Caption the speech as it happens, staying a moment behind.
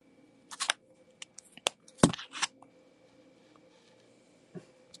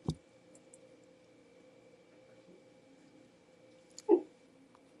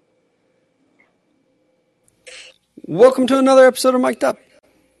Welcome to another episode of Mic'd Up,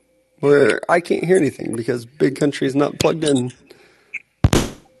 where I can't hear anything because Big Country is not plugged in.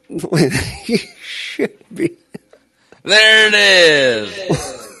 You should be. There it is.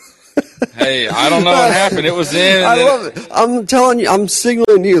 Hey, I don't know what happened. It was in. I love it. I'm telling you, I'm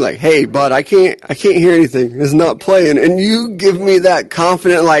signaling you like, hey, bud, I can't hear anything. It's not playing. And you give me that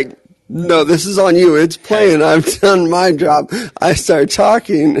confident, like, no, this is on you. It's playing. I've done my job. I start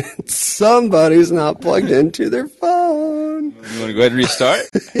talking. Somebody's not plugged into their phone. You want to go ahead and restart?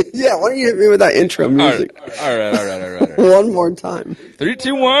 Yeah, why don't you hit me with that intro music? All right. One more time. 3,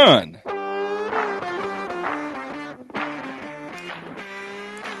 2, 1.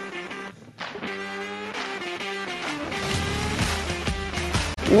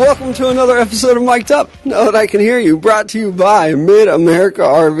 Welcome to another episode of Mic'd Up. Now that I can hear you, brought to you by Mid-America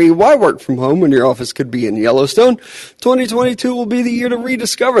RV. Why work from home when your office could be in Yellowstone? 2022 will be the year to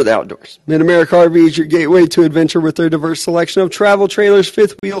rediscover the outdoors. Mid-America RV is your gateway to adventure with their diverse selection of travel trailers,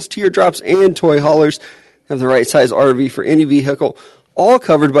 fifth wheels, teardrops, and toy haulers. Have the right size RV for any vehicle, all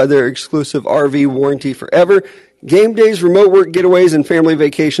covered by their exclusive RV warranty forever. Game days, remote work getaways, and family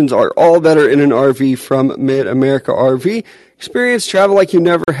vacations are all better in an RV from Mid-America RV. Experience travel like you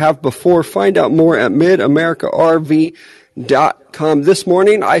never have before. Find out more at midamericarv.com. This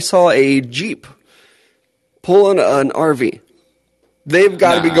morning, I saw a Jeep pulling an RV. They've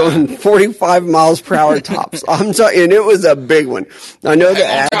got to be going 45 miles per hour tops. I'm telling, and it was a big one. I know the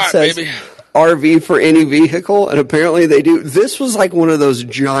ad says RV for any vehicle, and apparently they do. This was like one of those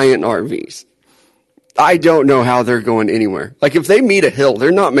giant RVs. I don't know how they're going anywhere. Like, if they meet a hill,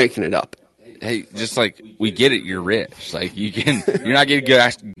 they're not making it up. Hey, just like, we get it, you're rich. Like, you're not getting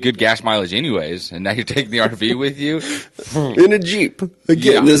good gas mileage anyways, and now you're taking the RV with you? In a Jeep.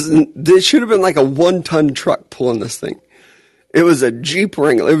 Again, yeah. This should have been like a 1-ton truck pulling this thing. It was a Jeep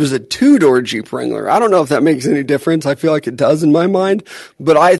Wrangler. It was a 2-door Jeep Wrangler. I don't know if that makes any difference. I feel like it does in my mind.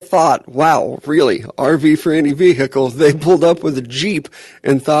 But I thought, wow, really, RV for any vehicle. They pulled up with a Jeep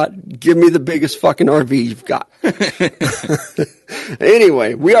and thought, give me the biggest fucking RV you've got.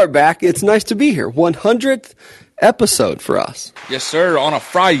 Anyway, we are back. It's nice to be here. 100th episode for us. Yes, sir. On a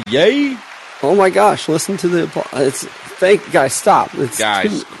Friday. Oh my gosh! Listen to the applause. Guys, stop!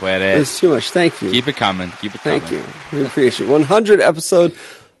 Quit it. It's too much. Thank you. Keep it coming. Thank you. We appreciate it. 100th episode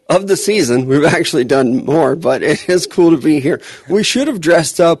of the season. We've actually done more, but it is cool to be here. We should have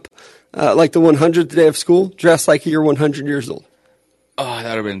dressed up like the 100th day of school. Dressed like you're 100 years old. Oh,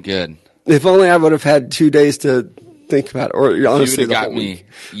 that would have been good. If only I would have had 2 days to think about it. Or honestly, you would have got me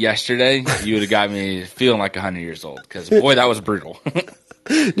yesterday. You would have got me feeling like 100 years old. Because boy, that was brutal.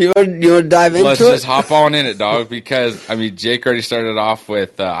 You want to dive into it? Let's just hop on in it, dog, because, I mean, Jake already started off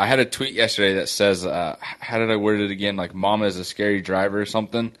with, I had a tweet yesterday that says, how did I word it again? Like, Mama is a scary driver or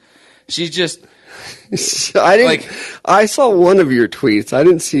something. She's just... I saw one of your tweets. I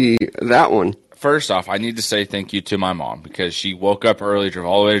didn't see that one. First off, I need to say thank you to my mom, because she woke up early, drove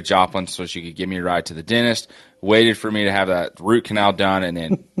all the way to Joplin so she could give me a ride to the dentist, waited for me to have that root canal done, and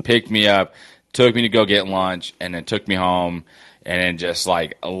then picked me up, took me to go get lunch, and then took me home. And then just,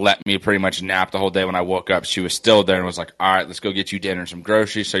 like, let me pretty much nap the whole day. When I woke up, she was still there and was like, all right, let's go get you dinner and some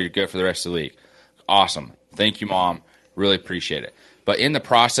groceries so you're good for the rest of the week. Awesome. Thank you, Mom. Really appreciate it. But in the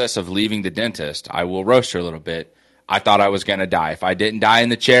process of leaving the dentist, I will roast her a little bit. I thought I was going to die. If I didn't die in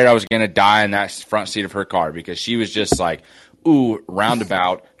the chair, I was going to die in that front seat of her car because she was just like, ooh,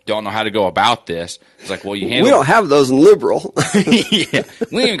 roundabout. Don't know how to go about this. It's like, well, you handle We don't have those in Liberal. Yeah.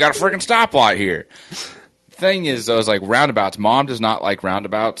 We ain't even got a freaking stoplight here. Thing is, though, is like roundabouts. Mom does not like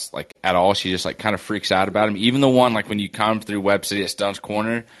roundabouts like at all. She just like kind of freaks out about them. Even the one like when you come through Webb City at Stunt's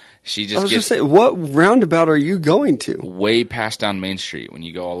Corner, she just gets. Say, what roundabout are you going to? Way past down Main Street when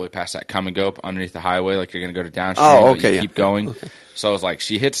you go all the way past that come and go underneath the highway, like you're going to go to downstream. Oh, okay. You keep going. Okay. So it's like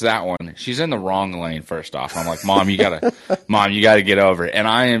she hits that one. She's in the wrong lane. First off, I'm like, Mom, you gotta get over it. And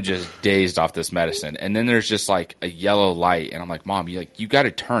I am just dazed off this medicine. And then there's just like a yellow light, and I'm like, Mom, you got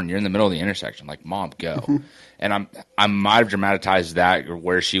to turn. You're in the middle of the intersection. Like, Mom, go. Mm-hmm. And I might have dramatized that or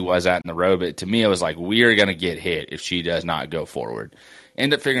where she was at in the road, but to me it was like we are gonna get hit if she does not go forward.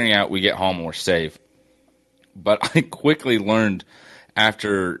 End up figuring out we get home and we're safe. But I quickly learned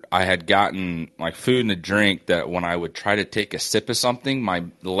after I had gotten like food and a drink that when I would try to take a sip of something,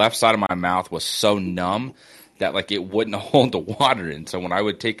 the left side of my mouth was so numb that like it wouldn't hold the water in. So when I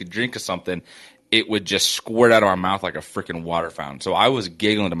would take a drink of something, it would just squirt out of my mouth like a freaking water fountain. So I was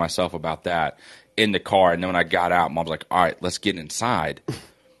giggling to myself about that in the car. And then when I got out, Mom was like, all right, let's get inside. I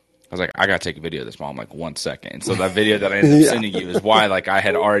was like, I got to take a video of this, Mom, like 1 second. And so that video that I ended up sending you is why like I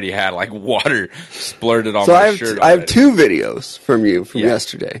had already had like water splurted on my shirt already. I have 2 videos from you from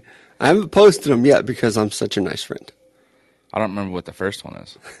yesterday. I haven't posted them yet because I'm such a nice friend. I don't remember what the first one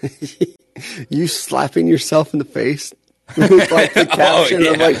is. You slapping yourself in the face with like the caption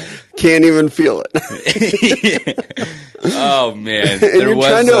of like, can't even feel it. Oh man, And you're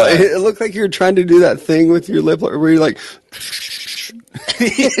trying to, it looked like you're trying to do that thing with your lip where you're like,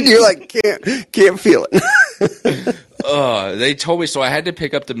 and you're like, can't feel it. They told me, so I had to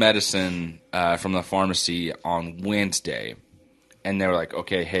pick up the medicine from the pharmacy on Wednesday, and they were like,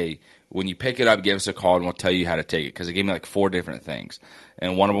 okay, hey, when you pick it up, give us a call and we'll tell you how to take it, because they gave me like 4 different things,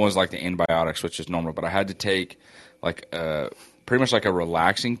 and one of them was like the antibiotics, which is normal, but I had to take like pretty much like a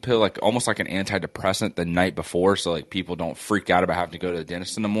relaxing pill, like almost like an antidepressant the night before, so like people don't freak out about having to go to the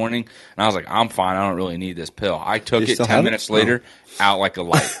dentist in the morning. And I was like, I'm fine, I don't really need this pill. I took it 10 minutes later, out like a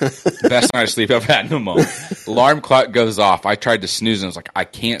light. Best night of sleep I've had in a moment. Alarm clock goes off. I tried to snooze, and I was like, I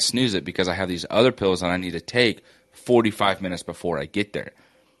can't snooze it because I have these other pills that I need to take 45 minutes before I get there.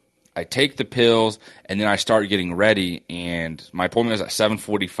 I take the pills, and then I start getting ready, and my appointment is at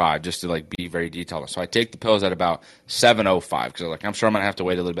 7:45, just to like be very detailed. So I take the pills at about 7:05, because like, I'm sure I'm going to have to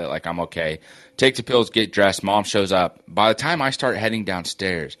wait a little bit, like I'm okay. Take the pills, get dressed, mom shows up. By the time I start heading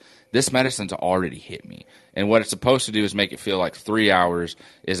downstairs, this medicine's already hit me. And what it's supposed to do is make it feel like 3 hours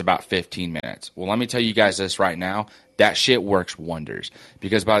is about 15 minutes. Well, let me tell you guys this right now. That shit works wonders.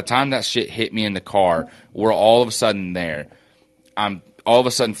 Because by the time that shit hit me in the car, we're all of a sudden there. I'm all of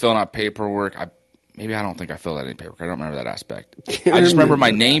a sudden filling out paperwork. Maybe I don't think I filled out any paperwork. I don't remember that aspect. I just remember my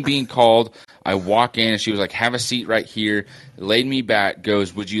name being called. I walk in, and she was like, have a seat right here. Laid me back,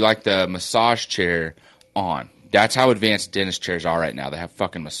 goes, would you like the massage chair on? That's how advanced dentist chairs are right now. They have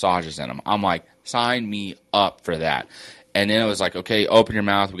fucking massages in them. I'm like, sign me up for that. And then it was like, okay, open your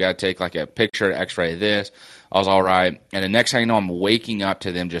mouth. We got to take like a picture, an x-ray of this. I was all right. And the next thing you know, I'm waking up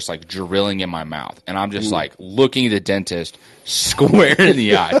to them just like drilling in my mouth. And I'm just like looking at the dentist square in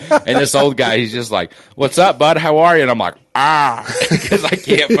the eye. And this old guy, he's just like, what's up, bud? How are you? And I'm like, because I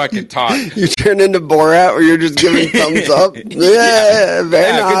can't fucking talk. You turn into Borat where you're just giving thumbs up. Yeah,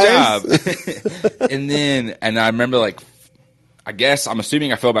 very nice. Good job. And I remember like, I guess I'm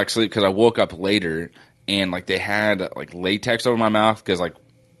assuming I fell back asleep because I woke up later and like they had like latex over my mouth, because like,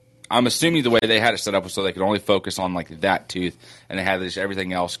 I'm assuming the way they had it set up was so they could only focus on like that tooth, and they had this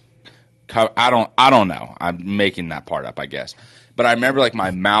everything else. I don't know. I'm making that part up, I guess. But I remember like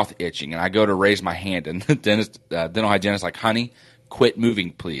my mouth itching, and I go to raise my hand, and the dental hygienist like, honey, quit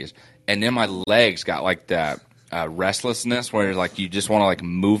moving, please. And then my legs got like that restlessness where like you just want to like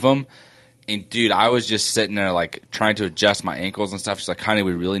move them. And dude, I was just sitting there like trying to adjust my ankles and stuff. She's like, honey,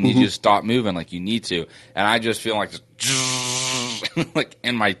 we really need you to stop moving. Like you need to. And I just feel like like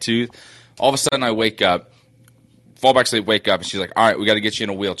in my tooth. All of a sudden I wake up, fall back asleep, wake up, and she's like, all right, we got to get you in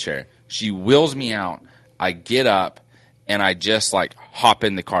a wheelchair. She wheels me out. I get up, and I just like hop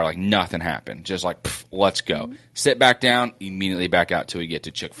in the car like nothing happened. Just like, let's go. Sit back down, immediately back out till we get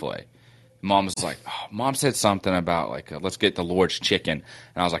to Chick-fil-A. Mom was like, oh, Mom said something about like, let's get the Lord's chicken.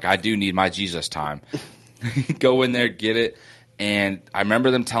 And I was like, I do need my Jesus time. Go in there, get it. And I remember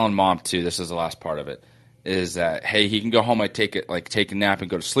them telling Mom too, this is the last part of it, is that, hey, he can go home and take a nap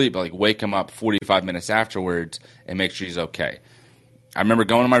and go to sleep, but like wake him up 45 minutes afterwards and make sure he's okay. I remember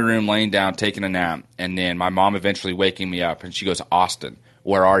going to my room, laying down, taking a nap, and then my mom eventually waking me up, and she goes, Austin,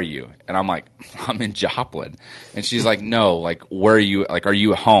 where are you? And I'm like, I'm in Joplin. And she's like, no, like, where are you? Like, are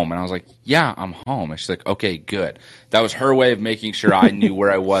you home? And I was like, yeah, I'm home. And she's like, okay, good. That was her way of making sure I knew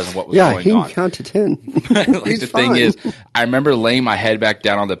where I was and what was going on. Yeah, he can count to 10. Like, the thing is, I remember laying my head back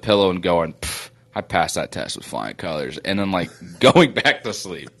down on the pillow and going, I passed that test with flying colors, and then like going back to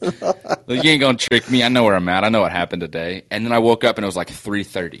sleep. Like, you ain't gonna trick me. I know where I'm at. I know what happened today. And then I woke up and it was like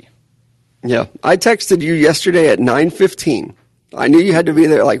 3:30. Yeah, I texted you yesterday at 9:15. I knew you had to be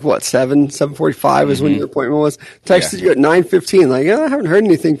there at like what 7:45 is when your appointment was. Texted you at 9:15. Like, I haven't heard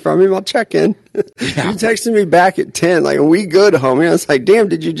anything from him. I'll check in. Yeah. You texted me back at 10. Like, we good, homie. I was like, damn,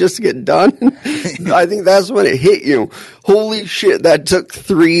 did you just get done? I think that's when it hit you. Holy shit, that took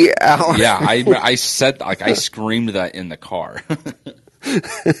 3 hours. Yeah, I said, like, I screamed that in the car.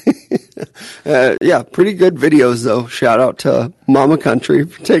 Yeah, pretty good videos though. Shout out to Mama Country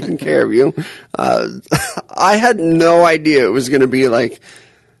for taking care of you. I had no idea it was going to be like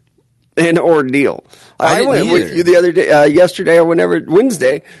an ordeal. I went with you the other day, yesterday or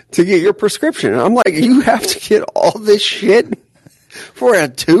Wednesday, to get your prescription. And I'm like, you have to get all this shit for a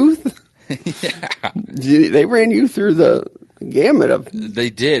tooth? Yeah. They ran you through the gamut of. They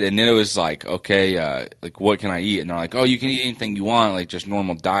did, and then it was like, okay, like what can I eat? And they're like, oh, you can eat anything you want, like just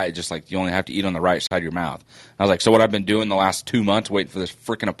normal diet, just like you only have to eat on the right side of your mouth. I was like, so what I've been doing the last 2 months, waiting for this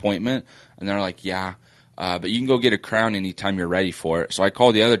freaking appointment? And they're like, yeah. But you can go get a crown anytime you're ready for it. So I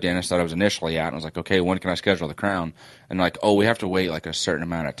called the other dentist that I was initially at, and I was like, okay, when can I schedule the crown? And they're like, oh, we have to wait like a certain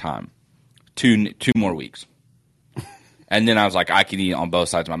amount of time, two more weeks. And then I was like, I can eat on both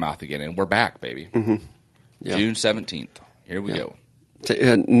sides of my mouth again, and we're back, baby. Mm-hmm. Yeah. June 17th. Here we go.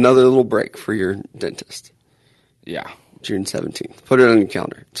 Another little break for your dentist. Yeah. June 17th. Put it on your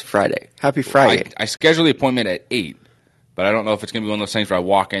calendar. It's Friday. Happy Friday. I scheduled the appointment at 8, but I don't know if it's going to be one of those things where I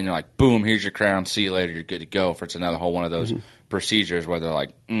walk in, you're like, boom, here's your crown, see you later, you're good to go. If it's another whole one of those procedures where they're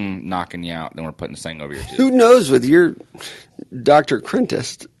like, knocking you out, then we're putting this thing over your tooth. Who knows with your Dr.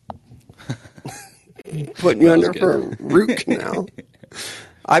 Crentist putting you under for a root canal.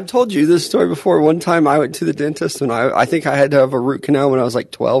 I've told you this story before. One time I went to the dentist, and I think I had to have a root canal when I was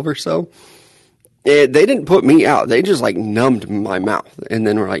like 12 or so. They didn't put me out. They just like numbed my mouth, and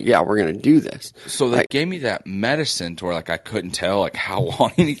then we're like, "Yeah, we're gonna do this." So they gave me that medicine to where like I couldn't tell like how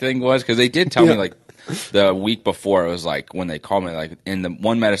long anything was, because they did tell me like the week before, it was like when they called me like, and the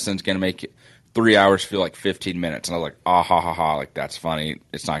one medicine's gonna make it 3 hours feel like 15 minutes, and I was like, ha ha ha, like that's funny.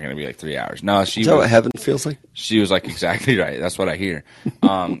 It's not gonna be like 3 hours. No, Is that what heaven feels like? She was like, exactly right. That's what I hear.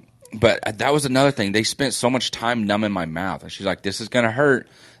 But that was another thing. They spent so much time numbing my mouth, and she's like, "This is gonna hurt.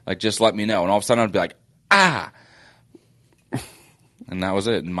 Like, just let me know." And all of a sudden, I'd be like, "Ah," and that was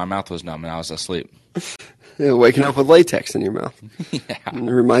it. And my mouth was numb, and I was asleep. Yeah, waking up with latex in your mouth. Yeah,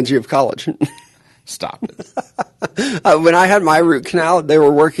 it reminds you of college. Stop it. When I had my root canal, they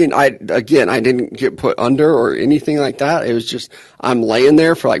were working. I didn't get put under or anything like that. It was just I'm laying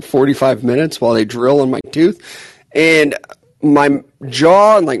there for like 45 minutes while they drill in my tooth, and my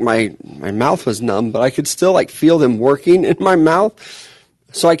jaw and like my mouth was numb, but I could still like feel them working in my mouth.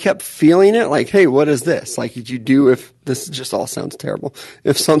 So I kept feeling it like, hey, what is this? Like, did you do if this just all sounds terrible,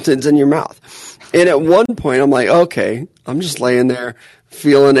 if something's in your mouth? And at one point I'm like, okay, I'm just laying there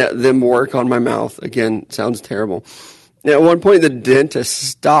feeling them work on my mouth. Again, sounds terrible. And at one point the dentist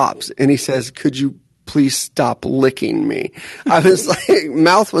stops and he says, could you please stop licking me? I was like,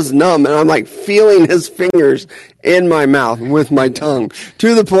 mouth was numb, and I'm like feeling his fingers in my mouth with my tongue,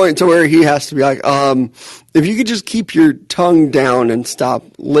 to the point to where he has to be like, if you could just keep your tongue down and stop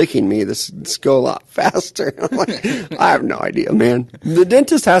licking me, this go a lot faster. I'm like, I have no idea, man. The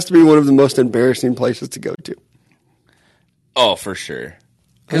dentist has to be one of the most embarrassing places to go to. Oh, for sure.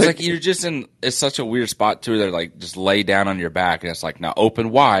 Because like you're just in, it's such a weird spot too. They're like just lay down on your back, and it's like now open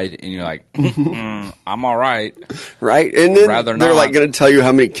wide, and you're like, I'm all right, right? And then they're like going to tell you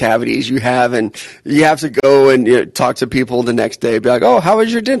how many cavities you have, and you have to go and talk to people the next day. Be like, oh, how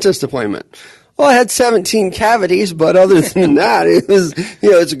was your dentist appointment? Well, I had 17 cavities, but other than that, it was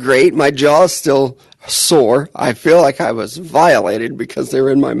it's great. My jaw's still sore. I feel like I was violated because they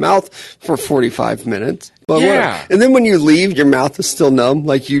were in my mouth for 45 minutes. But yeah. And then when you leave, your mouth is still numb,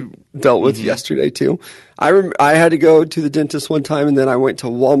 like you dealt with yesterday too. I had to go to the dentist one time, and then I went to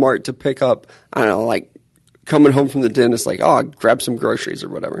Walmart to pick up, I don't know, like coming home from the dentist, like, oh, I'll grab some groceries or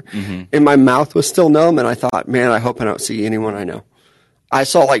whatever. Mm-hmm. And my mouth was still numb, and I thought, man, I hope I don't see anyone I know. I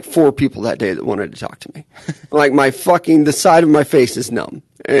saw like 4 people that day that wanted to talk to me. Like the side of my face is numb.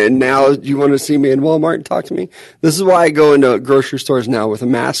 And now you want to see me in Walmart and talk to me? This is why I go into grocery stores now with a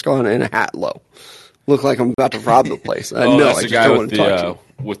mask on and a hat low. Look like I'm about to rob the place. No, that's I just don't want to talk to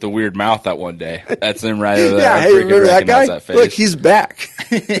you. With the weird mouth that one day. That's him right over there. Yeah, hey, remember that guy? That face. Look, he's back.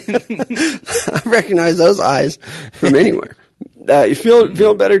 I recognize those eyes from anywhere. You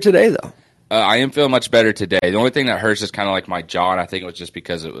feeling better today, though? I am feeling much better today. The only thing that hurts is kind of like my jaw, and I think it was just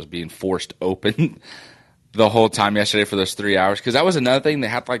because it was being forced open the whole time yesterday for those 3 hours. Because that was another thing. They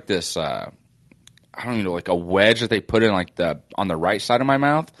had like this, I don't even know, like a wedge that they put in like on the right side of my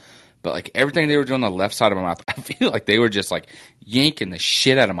mouth. But like everything they were doing on the left side of my mouth, I feel like they were just like yanking the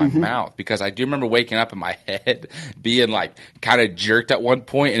shit out of my mouth, because I do remember waking up in my head being like kind of jerked at one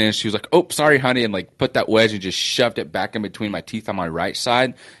point, and then she was like, "Oh, sorry, honey," and like put that wedge and just shoved it back in between my teeth on my right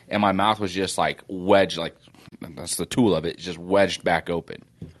side, and my mouth was just like wedged, like that's the tool of it, just wedged back open.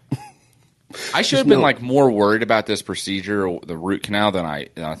 I should have been like more worried about this procedure, or the root canal, than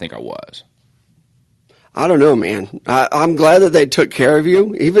I think I was. I don't know, man. I'm glad that they took care of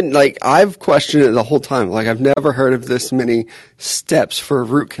you. Even, like, I've questioned it the whole time. Like, I've never heard of this many steps for a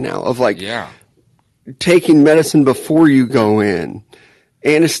root canal, of, like, taking medicine before you go in,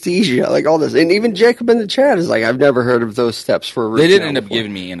 anesthesia, like, all this. And even Jacob in the chat is like, I've never heard of those steps for a root canal. They didn't end up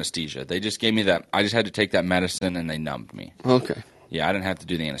giving me anesthesia. They just gave me that. I just had to take that medicine, and they numbed me. Okay. Yeah, I didn't have to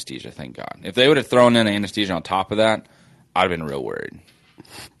do the anesthesia, thank God. If they would have thrown in anesthesia on top of that, I'd have been real worried.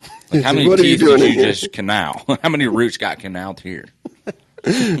 Like, how many teeth did you just canal? How many roots got canaled here?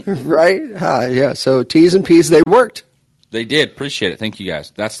 Right? Yeah, so T's and P's, they worked. They did. Appreciate it. Thank you,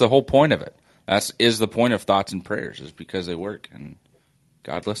 guys. That's the whole point of it. That is the point of thoughts and prayers, is because they work and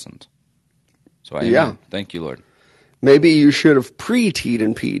God listens. So amen. Thank you, Lord. Maybe you should have pre-teed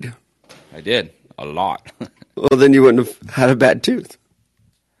and peed. I did a lot. Well, then you wouldn't have had a bad tooth.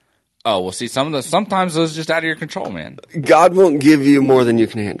 Oh, well, see, sometimes those just out of your control, man. God won't give you more than you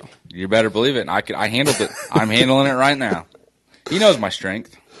can handle. You better believe it. I handled it. I'm handling it right now. He knows my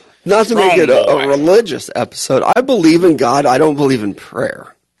strength. Not to make it a religious episode. I believe in God. I don't believe in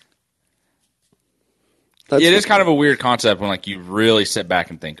prayer. It is kind of a weird concept when like you really sit back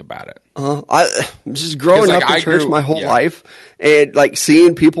and think about it. I just growing up in church my whole life, and like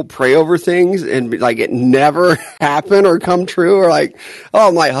seeing people pray over things and like it never happen or come true, or like,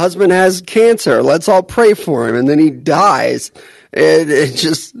 oh, my husband has cancer, let's all pray for him, and then he dies, and it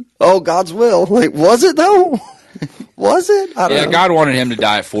just, oh, God's will. Like, was it though? Was it? I don't know. God wanted him to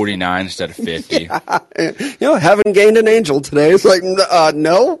die at 49 instead of 50. Haven't gained an angel today. It's like,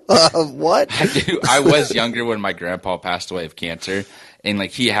 no, what? I was younger when my grandpa passed away of cancer, and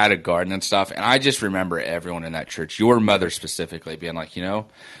like he had a garden and stuff. And I just remember everyone in that church, your mother specifically, being like,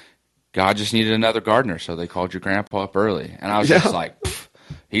 God just needed another gardener, so they called your grandpa up early. And I was just like,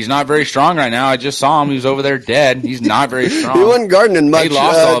 he's not very strong right now. I just saw him. He was over there dead. He's not very strong. He wasn't gardening much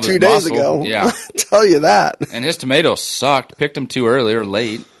 2 days ago. Yeah. I'll tell you that. And his tomatoes sucked. Picked them too early or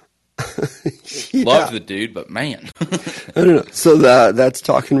late. Loved the dude, but man. I don't know. So that's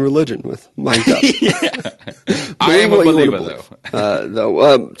talking religion with Mike Up. I am a believer,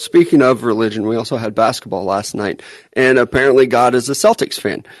 though. Speaking of religion, we also had basketball last night. And apparently God is a Celtics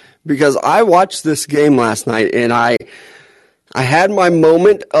fan. Because I watched this game last night, and I had my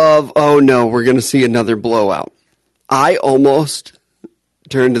moment of, oh no, we're going to see another blowout. I almost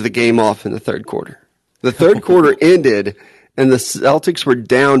turned the game off in the third quarter. The third quarter ended, and the Celtics were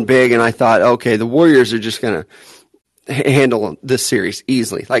down big, and I thought, okay, the Warriors are just going to handle this series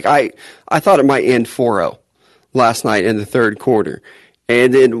easily. Like, I thought it might end 4-0 last night in the third quarter.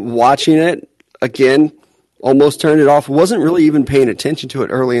 And then watching it again, almost turned it off. Wasn't really even paying attention to it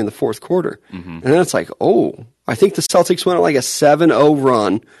early in the fourth quarter. Mm-hmm. And then it's like, oh, I think the Celtics went on like a 7-0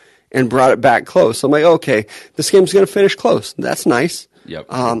 run and brought it back close. I'm like, okay, this game's going to finish close. That's nice. Yep.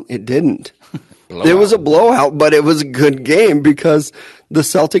 It didn't. It was a blowout, but it was a good game because the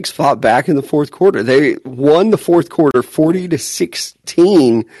Celtics fought back in the fourth quarter. They won the fourth quarter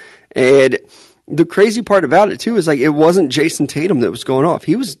 40-16. And the crazy part about it, too, is like it wasn't Jason Tatum that was going off.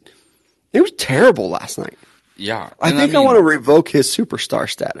 He was terrible last night. Yeah. I think I want to revoke his superstar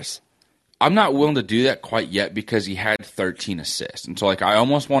status. I'm not willing to do that quite yet because he had 13 assists. And so, like, I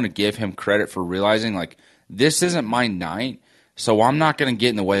almost want to give him credit for realizing, like, this isn't my night, so I'm not going to get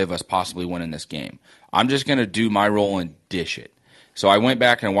in the way of us possibly winning this game. I'm just going to do my role and dish it. So I went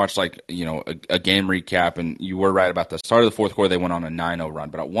back and watched, like, a game recap, and you were right about the start of the fourth quarter. They went on a 9-0 run.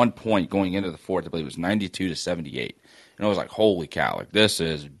 But at one point going into the fourth, I believe it was 92-78. And I was like, holy cow, like, this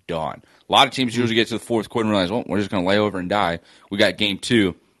is done. A lot of teams usually get to the fourth quarter and realize, well, we're just going to lay over and die. We got game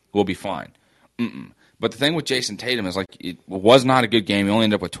 2. We'll be fine. But the thing with Jason Tatum is, like, it was not a good game. He only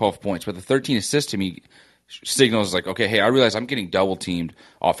ended up with 12 points. But the 13 assists to me signals, like, okay, hey, I realize I'm getting double-teamed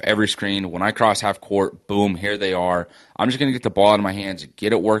off every screen. When I cross half court, boom, here they are. I'm just going to get the ball out of my hands,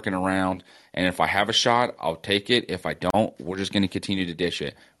 get it working around. And if I have a shot, I'll take it. If I don't, we're just going to continue to dish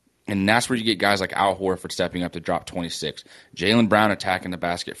it. And that's where you get guys like Al Horford stepping up to drop 26. Jaylen Brown attacking the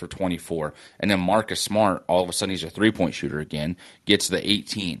basket for 24. And then Marcus Smart, all of a sudden he's a three-point shooter again, gets the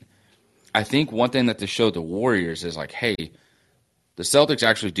 18. I think one thing that this showed the Warriors is like, hey, the Celtics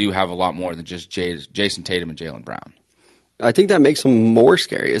actually do have a lot more than just Jason Tatum and Jaylen Brown. I think that makes them more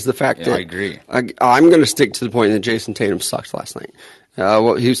scary is the fact that I agree. I'm going to stick to the point that Jason Tatum sucked last night.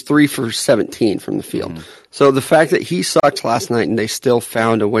 He was 3 for 17 from the field. Mm-hmm. So the fact that he sucked last night and they still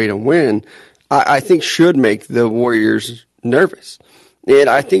found a way to win, I think should make the Warriors nervous. And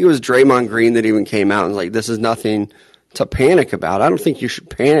I think it was Draymond Green that even came out and was like, this is nothing to panic about. I don't think you should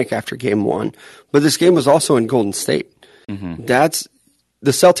panic after game 1. But this game was also in Golden State. Mm-hmm.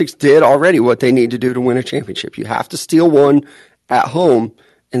 The Celtics did already what they need to do to win a championship. You have to steal one at home,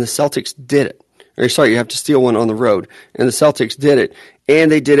 and the Celtics did it. You have to steal one on the road, and the Celtics did it.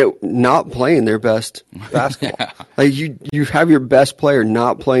 And they did it not playing their best basketball. Yeah. Like you have your best player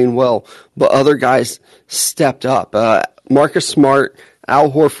not playing well, but other guys stepped up. Marcus Smart, Al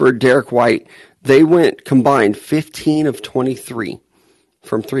Horford, Derek White, they went combined 15 of 23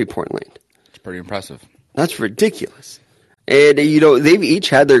 from three-point land. It's pretty impressive. That's ridiculous. And, they've each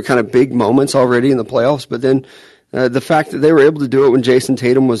had their kind of big moments already in the playoffs, but then the fact that they were able to do it when Jason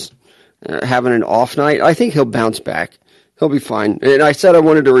Tatum was having an off night, I think he'll bounce back. He'll be fine. And I said I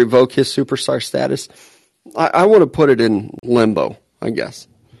wanted to revoke his superstar status. I want to put it in limbo, I guess.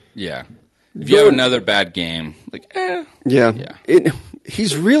 Yeah. If you have another bad game, Yeah.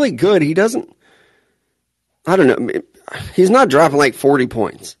 He's really good. He doesn't, I don't know. He's not dropping like 40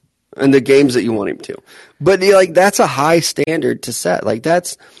 points in the games that you want him to. But that's a high standard to set. Like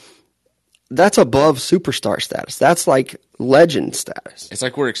that's above superstar status. That's like legend status. It's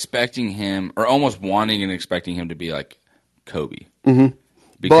like we're expecting him, or almost wanting and expecting him to be like Kobe. Mm-hmm.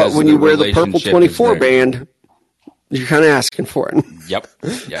 But when you wear the purple 24 band, you're kind of asking for it. Yep.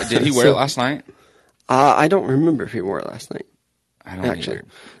 Yeah. Did he wear it last night? I don't remember if he wore it last night. I don't either.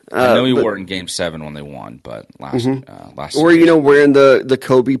 I know he wore it in Game 7 when they won, but last or wearing the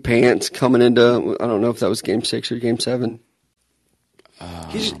Kobe pants coming into, I don't know if that was Game 6 or Game 7.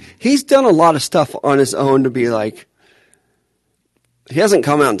 He's done a lot of stuff on his own to be like, he hasn't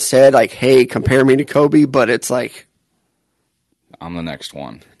come out and said like, hey, compare me to Kobe, but it's like, I'm the next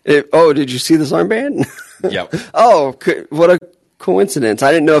one. Did you see this armband? Yep. What a coincidence.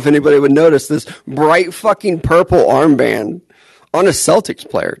 I didn't know if anybody would notice this bright fucking purple armband on a Celtics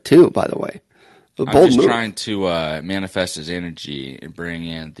player too, by the way. I'm just trying to manifest his energy and bring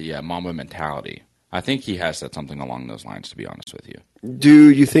in the Mamba mentality. I think he has said something along those lines, to be honest with you. Do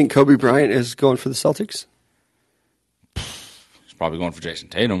you think Kobe Bryant is going for the Celtics? He's probably going for Jason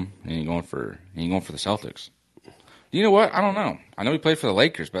Tatum. He ain't going for the Celtics. You know what? I don't know. I know he played for the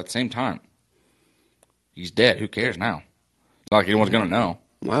Lakers, but at the same time, he's dead. Who cares now? It's not like anyone's going to know.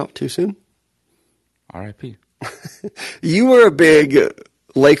 Wow, too soon? R.I.P. You were a big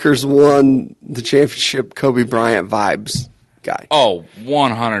Lakers won the championship Kobe Bryant vibes guy. Oh,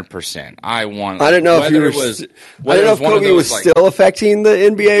 100%. I didn't know if Kobe was still affecting the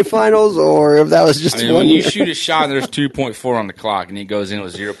NBA Finals or if that was just one when year. you shoot a shot and there's 2.4 on the clock and he goes in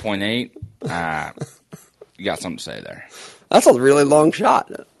with 0.8, you got something to say there. That's a really long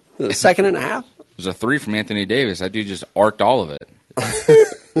shot. A second and a half. It was a 3 from Anthony Davis. That dude just arced all of it.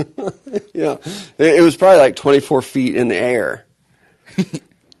 Yeah. It was probably like 24 feet in the air.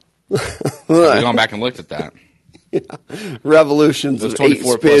 I've gone back and looked at that. Yeah. Revolutions of 8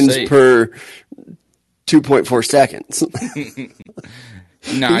 spins per 2.4 seconds.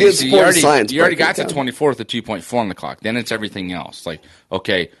 No, you already got to 24 with the 2.4 on the clock. Then it's everything else. Like,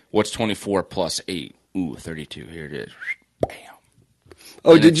 okay, what's 24 plus 8? Ooh, 32. Here it is. Bam.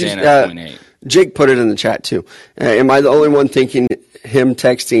 Oh, did you? Jake put it in the chat too. Am I the only one thinking him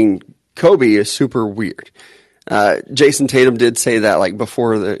texting Kobe is super weird? Jason Tatum did say that like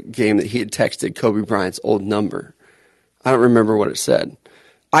before the game that he had texted Kobe Bryant's old number. I don't remember what it said.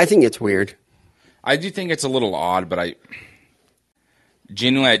 I think it's weird. I do think it's a little odd, but I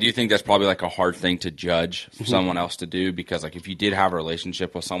do think that's probably like a hard thing to judge for someone else to do because like if you did have a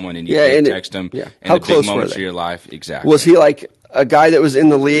relationship with someone and you did text them in How the big moments of your life, exactly. Was he like a guy that was in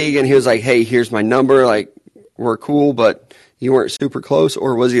the league and he was like, hey, here's my number, like we're cool, but you weren't super close?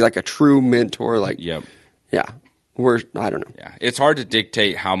 Or was he like a true mentor? Like, yep. Yeah. I don't know. Yeah. It's hard to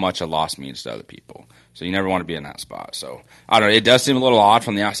dictate how much a loss means to other people. So you never want to be in that spot. So I don't know. It does seem a little odd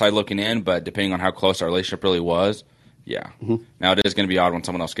from the outside looking in, but depending on how close our relationship really was, yeah. Mm-hmm. Now it is going to be odd when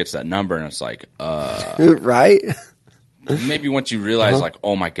someone else gets that number and it's like, right? Maybe once you realize like,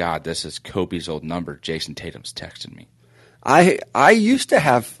 oh my God, this is Kobe's old number. Jason Tatum's texting me. I used to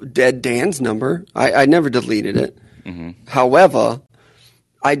have Dead Dan's number. I never deleted it. Mm-hmm. However,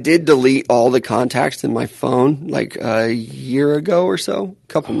 I did delete all the contacts in my phone like a year ago or so, a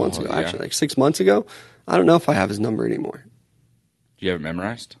couple months ago, actually, like 6 months ago. I don't know if I have his number anymore. Do you have it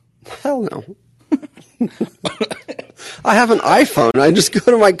memorized? Hell no. I have an iPhone. I just go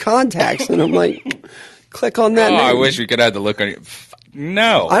to my contacts and I'm like, click on that name. I wish we could have the look on your...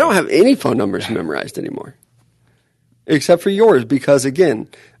 No. I don't have any phone numbers memorized anymore. Except for yours because, again,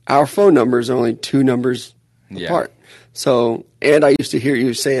 our phone numbers are only 2 numbers apart. So, and I used to hear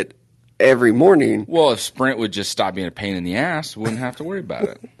you say it every morning. Well, if Sprint would just stop being a pain in the ass, we wouldn't have to worry about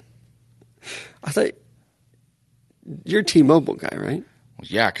it. I thought you're a T-Mobile guy, right?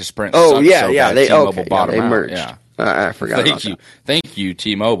 Yeah, because Sprint sucks so bad. They merged. Yeah. I forgot about that. Thank you,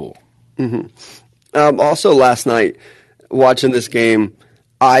 T-Mobile. Mm-hmm. Also, last night, watching this game,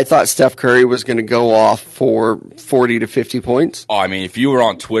 I thought Steph Curry was going to go off for 40 to 50 points. Oh, I mean, if you were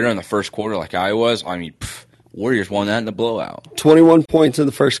on Twitter in the first quarter like I was, I mean, Warriors won that in the blowout. 21 points in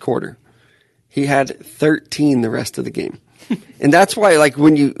the first quarter. He had 13 the rest of the game. And that's why, like,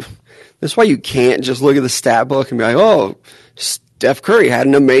 that's why you can't just look at the stat book and be like, oh, Steph Curry had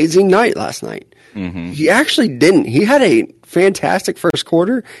an amazing night last night. Mm-hmm. He actually didn't. He had a fantastic first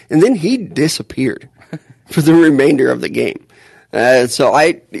quarter, and then he disappeared for the remainder of the game. So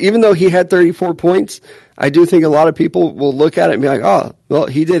even though he had 34 points, I do think a lot of people will look at it and be like, oh, well,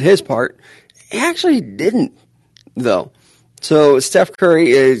 he did his part. He actually didn't, though. So Steph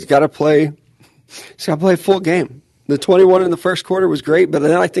Curry has got to play He's got to play a full game. The 21 in the first quarter was great, but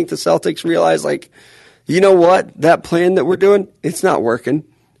then I think the Celtics realized, like, you know what? That plan that we're doing, it's not working.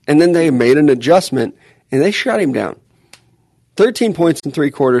 And then they made an adjustment, and they shut him down. 13 points in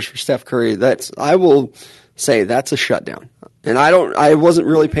 3 quarters for Steph Curry. I will say that's a shutdown. And I wasn't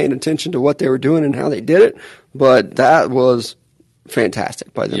really paying attention to what they were doing and how they did it, but that was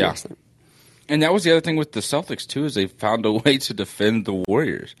fantastic by them last night. And that was the other thing with the Celtics, too, is they found a way to defend the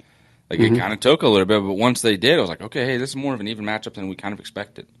Warriors. Like, it kind of took a little bit, but once they did, I was like, okay, hey, this is more of an even matchup than we kind of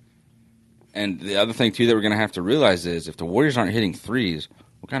expected. And the other thing, too, that we're going to have to realize is if the Warriors aren't hitting threes,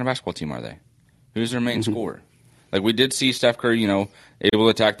 what kind of basketball team are they? Who's their main scorer? Like, we did see Steph Curry, able to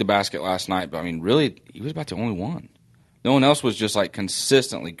attack the basket last night, but, I mean, really, he was about the only one. No one else was just, like,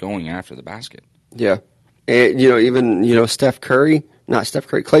 consistently going after the basket. Yeah. And, even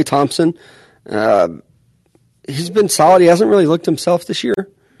Klay Thompson, he's been solid. He hasn't really looked himself this year.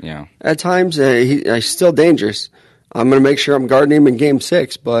 Yeah. At times, he's still dangerous. I'm going to make sure I'm guarding him in Game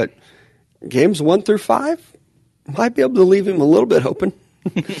 6, but games 1 through 5 might be able to leave him a little bit open,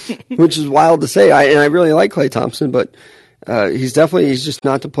 which is wild to say. I really like Klay Thompson, but he's just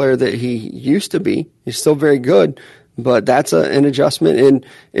not the player that he used to be. He's still very good, but that's an adjustment. And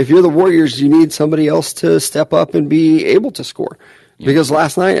if you're the Warriors, you need somebody else to step up and be able to score. Yeah. Because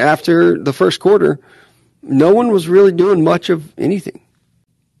last night, after the first quarter, no one was really doing much of anything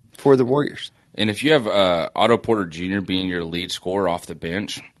for the Warriors. And if you have Otto Porter Jr. being your lead scorer off the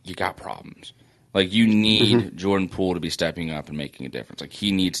bench, you got problems. Like, you need Jordan Poole to be stepping up and making a difference. Like,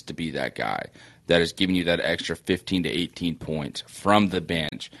 he needs to be that guy that is giving you that extra 15 to 18 points from the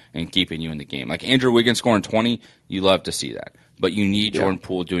bench and keeping you in the game. Like, Andrew Wiggins scoring 20, you love to see that. But you need Jordan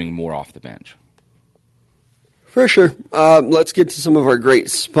Poole doing more off the bench. For sure. Let's get to some of our great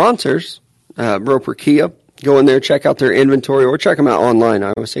sponsors. Roper Kia. Go in there, check out their inventory, or check them out online.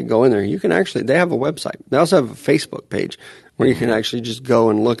 I always say go in there. They have a website. They also have a Facebook page where you can actually just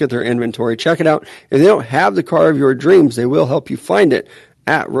go and look at their inventory, check it out. If they don't have the car of your dreams, they will help you find it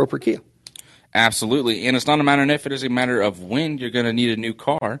at Roper Kia. Absolutely. And it's not a matter of if, it is a matter of when you're going to need a new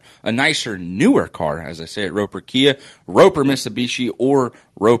car, a nicer, newer car, as I say at Roper Kia, Roper Mitsubishi, or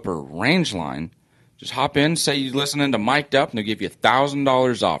Roper Rangeline. Just hop in, say you're listening to Mic'd Up, and they'll give you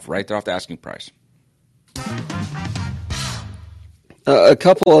 $1,000 off right there off the asking price. A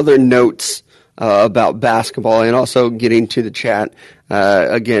couple other notes about basketball and also getting to the chat.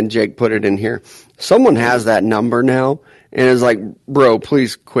 Again, Jake put it in here. Someone has that number now and is like, bro,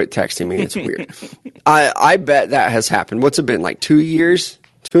 please quit texting me. It's weird. I bet that has happened. What's it been, like 2 years,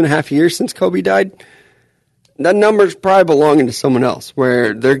 2.5 years since Kobe died? That number's probably belonging to someone else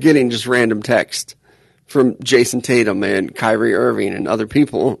where they're getting just random text from Jason Tatum and Kyrie Irving and other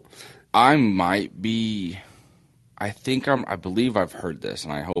people. I believe I've heard this,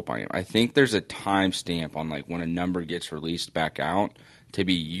 and I hope I am. I think there's a time stamp on like when a number gets released back out to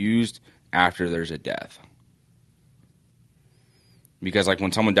be used after there's a death. Because like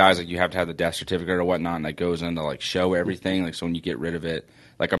when someone dies, like you have to have the death certificate or whatnot, and that goes in to like show everything. Like so when you get rid of it,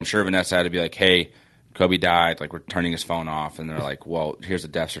 like I'm sure Vanessa had to be like, hey, Kobe died, like we're turning his phone off, and they're like, well, here's a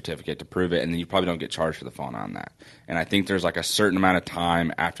death certificate to prove it, and then you probably don't get charged for the phone on that. And I think there's like a certain amount of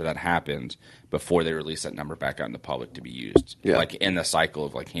time after that happens before they release that number back out in the public to be used, like in the cycle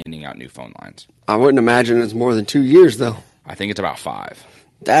of like handing out new phone lines. I wouldn't imagine it's more than 2 years though. I think it's about 5.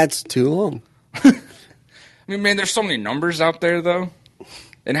 That's too long. I mean, man, there's so many numbers out there though,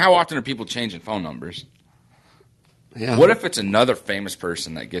 and how often are people changing phone numbers? Yeah. What if it's another famous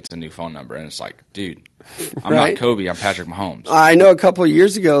person that gets a new phone number and it's like, dude, I'm not Kobe, I'm Patrick Mahomes. I know a couple of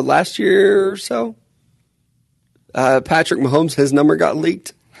years ago, last year or so, Patrick Mahomes, his number got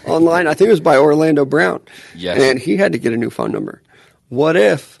leaked online. I think it was by Orlando Brown. Yes. And he had to get a new phone number. What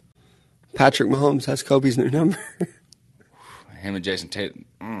if Patrick Mahomes has Kobe's new number? Him and Jason Tatum.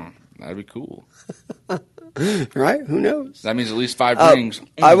 That'd be cool. Right? Who knows? That means at least 5 rings.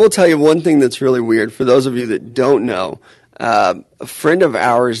 I will tell you one thing that's really weird. For those of you that don't know, a friend of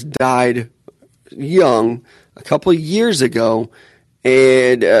ours died young a couple of years ago,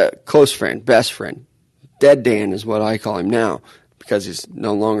 and a close friend, best friend, Dead Dan is what I call him now because he's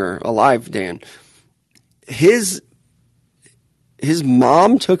no longer alive, Dan. His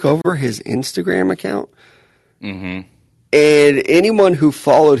mom took over his Instagram account. Mm-hmm. And anyone who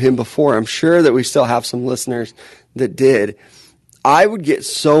followed him before, I'm sure that we still have some listeners that did. I would get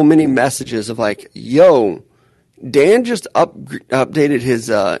so many messages of like, yo, Dan just updated his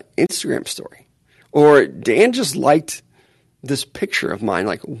Instagram story. Or Dan just liked this picture of mine.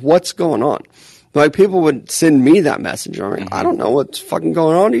 Like, what's going on? Like, people would send me that message. I'm like, I don't know what's fucking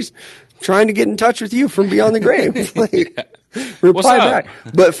going on. He's trying to get in touch with you from beyond the grave. Like, reply back.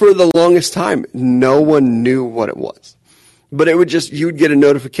 But for the longest time, no one knew what it was. But it would just, you'd get a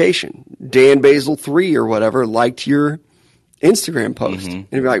notification. Dan Basil 3 or whatever liked your Instagram post. And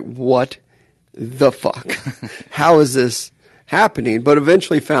you'd be like, what the fuck? How is this happening? But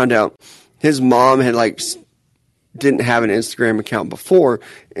eventually found out his mom had didn't have an Instagram account before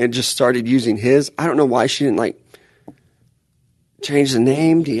and just started using his. I don't know why she didn't change the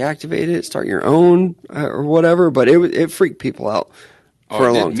name, deactivate it, start your own or whatever, but it freaked people out for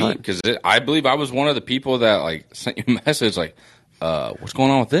a long time. Because I believe I was one of the people that sent you a message what's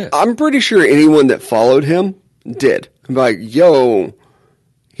going on with this? I'm pretty sure anyone that followed him did. I'm like, yo,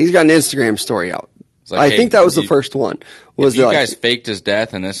 he's got an Instagram story out. I think that was the first one. Was you guys faked his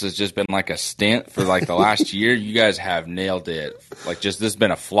death, and this has just been a stint for the last year? You guys have nailed it. This has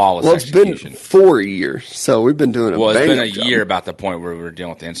been a flawless execution. It's been 4 years, so we've been doing it's been a year about the point where we were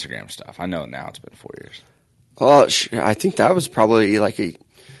dealing with the Instagram stuff. I know now it's been 4 years. Well, I think that was probably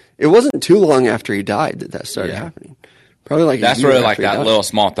it wasn't too long after he died that started happening. Probably that's where that little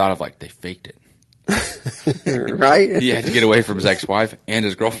small thought of they faked it. Right? He had to get away from his ex-wife and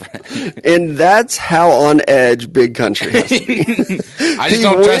his girlfriend. And that's how on edge Big Country has to be. I just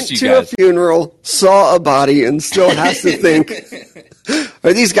don't trust you guys. He went to a funeral, saw a body, and still has to think,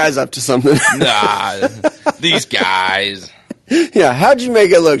 are these guys up to something? Nah, these guys. Yeah, how'd you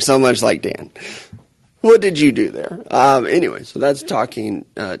make it look so much like Dan? What did you do there? Anyway, so that's talking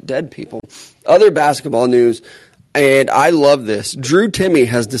dead people. Other basketball news. And I love this. Drew Timme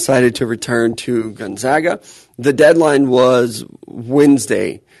has decided to return to Gonzaga. The deadline was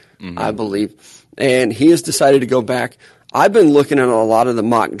Wednesday, I believe. And he has decided to go back. I've been looking at a lot of the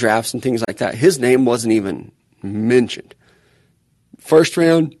mock drafts and things like that. His name wasn't even mentioned. First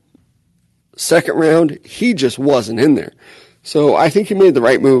round, second round, he just wasn't in there. So I think he made the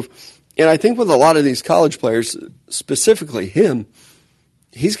right move. And I think with a lot of these college players, specifically him,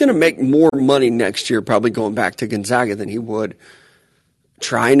 he's going to make more money next year probably going back to Gonzaga than he would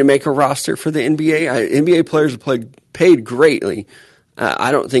trying to make a roster for the NBA. NBA players are paid greatly.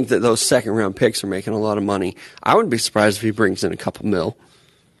 I don't think that those second-round picks are making a lot of money. I wouldn't be surprised if he brings in a couple mil.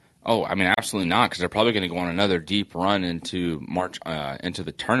 Oh, I mean, absolutely not, because they're probably going to go on another deep run into March, into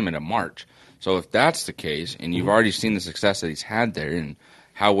the tournament of March. So if that's the case, and you've already seen the success that he's had there, and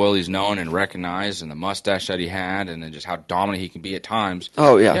how well he's known and recognized, and the mustache that he had, and then just how dominant he can be at times.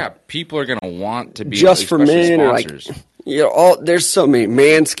 Oh yeah, yeah. People are going to want to be just for men, sponsors. There's so many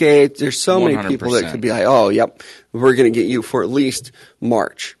Manscaped. There's so 100%. Many people that could be like, oh, yep, we're going to get you for at least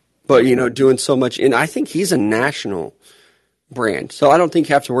March. But doing so much, and I think he's a national brand, so I don't think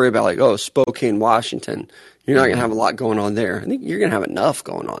you have to worry about Spokane, Washington. You're not going to have a lot going on there. I think you're going to have enough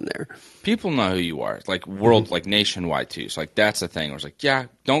going on there. People know who you are, nationwide too. So that's the thing. It's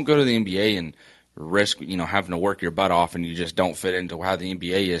don't go to the NBA and risk, having to work your butt off and you just don't fit into how the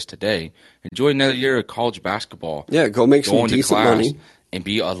NBA is today. Enjoy another year of college basketball. Yeah, go make some decent money and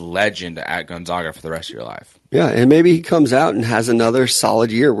be a legend at Gonzaga for the rest of your life. Yeah, and maybe he comes out and has another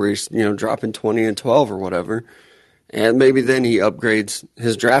solid year where he's dropping 20 and 12 or whatever. And maybe then he upgrades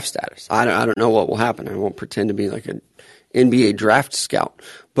his draft status. I don't know what will happen. I won't pretend to be like an NBA draft scout.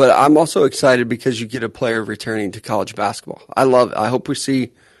 But I'm also excited because you get a player returning to college basketball. I love it. I hope we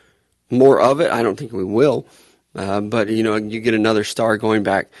see more of it. I don't think we will. But, you get another star going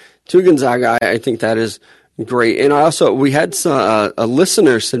back to Gonzaga. I think that is great. And we had a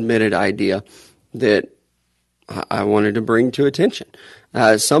listener submitted idea that I wanted to bring to attention.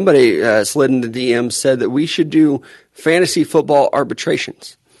 Somebody slid into DM, said that we should do fantasy football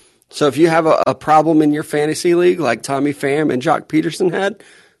arbitrations. So if you have a problem in your fantasy league, like Tommy Pham and Jock Peterson had,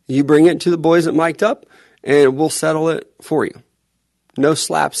 you bring it to the boys at Mic'd Up, and we'll settle it for you. No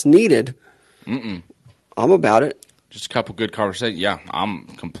slaps needed. I'm about it. Just a couple good conversations. Yeah, I'm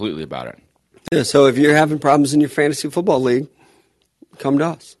completely about it. Yeah, so if you're having problems in your fantasy football league, come to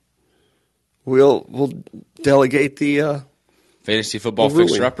us. We'll delegate the fantasy football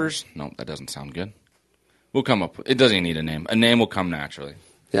fixer-uppers? No, that doesn't sound good. We'll come up. It doesn't need a name. A name will come naturally.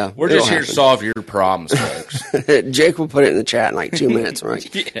 Yeah, we're just here to solve your problems, folks. Jake will put it in the chat in 2 minutes,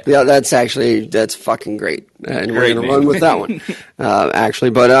 right? Yeah, that's fucking great, and we're going to run with that one,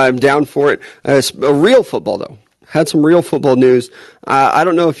 actually. But I'm down for it. It's a real football though. Had some real football news. I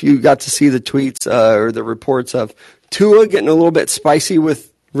don't know if you got to see the tweets or the reports of Tua getting a little bit spicy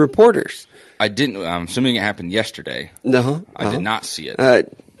with reporters. I didn't. I'm assuming it happened yesterday. No, I did not see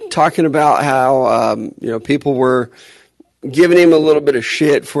it. Talking about how people were giving him a little bit of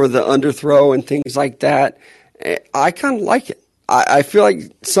shit for the underthrow and things like that. I kind of like it. I feel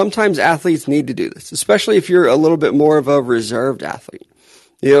like sometimes athletes need to do this, especially if you're a little bit more of a reserved athlete.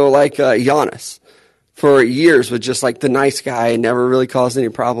 Like Giannis, for years was just like the nice guy and never really caused any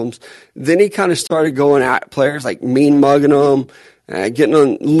problems. Then he kind of started going at players, like mean mugging them, getting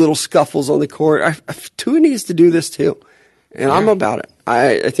on little scuffles on the court. Tua needs to do this too, and I'm about it.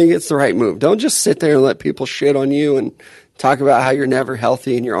 I think it's the right move. Don't just sit there and let people shit on you and talk about how you're never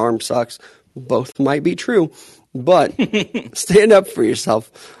healthy and your arm sucks. Both might be true, but stand up for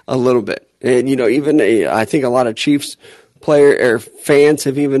yourself a little bit. And, even I think a lot of Chiefs player or fans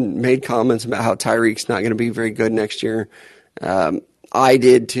have even made comments about how Tyreek's not going to be very good next year. I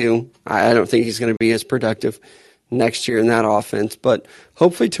did too. I don't think he's going to be as productive next year in that offense, but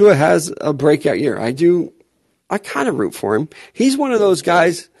hopefully Tua has a breakout year. I kind of root for him. He's one of those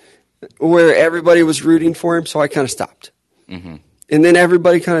guys where everybody was rooting for him, so I kind of stopped. Mm-hmm. And then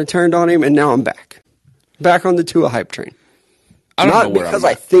everybody kind of turned on him, and now I'm back on the Tua hype train. Not because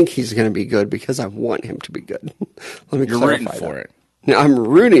I think he's going to be good, because I want him to be good. Let me You're rooting for it. No, I'm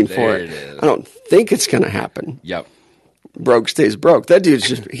rooting for it. I don't think it's going to happen. Yep. Broke stays broke. That dude's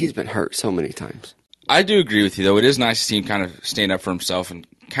he's been hurt so many times. I do agree with you, though. It is nice to see him kind of stand up for himself and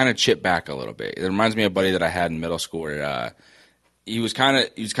kind of chip back a little bit. It reminds me of a buddy that I had in middle school where he was kind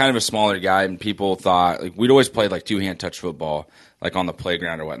of a smaller guy, and people thought, like, we'd always played like two-hand touch football, like on the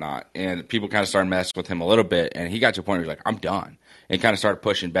playground or whatnot, and people kind of started messing with him a little bit, and he got to a point where he was like, I'm done, and kind of started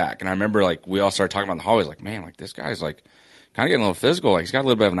pushing back. And I remember, like, we all started talking about in the hallways, like, man, like, this guy's like kind of getting a little physical, like he's got a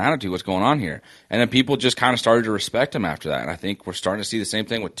little bit of an attitude, what's going on here? And then people just kind of started to respect him after that, and I think we're starting to see the same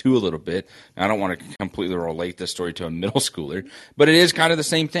thing with Tua a little bit. And I don't want to completely relate this story to a middle schooler, but it is kind of the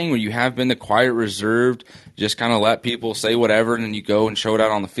same thing where you have been the quiet, reserved, just kind of let people say whatever, and then you go and show it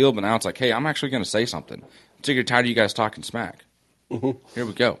out on the field, but now it's like, hey, I'm actually going to say something. I'm sick or tired of you guys talking smack. Mm-hmm. Here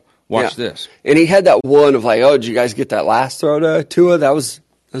we go. Watch this. And he had that one of like, oh, did you guys get that last throw to Tua? That was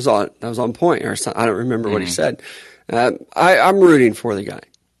on point, or something. I don't remember what he said. I'm rooting for the guy,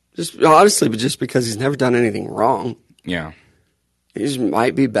 just honestly, but just because he's never done anything wrong. Yeah, he just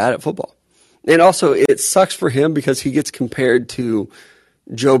might be bad at football, and also it sucks for him because he gets compared to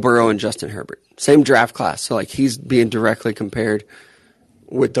Joe Burrow and Justin Herbert, same draft class. So like he's being directly compared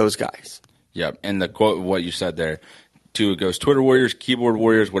with those guys. Yep, and the quote, what you said there. Tua goes, Twitter warriors, keyboard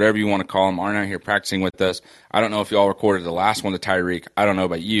warriors, whatever you want to call them, aren't out here practicing with us. I don't know if y'all recorded the last one to Tyreek. I don't know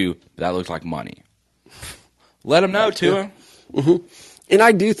about you, but that looked like money. Let him know, Tua. Mm-hmm. And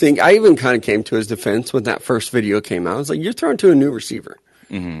I do think, I even kind of came to his defense when that first video came out. I was like, you're throwing to a new receiver.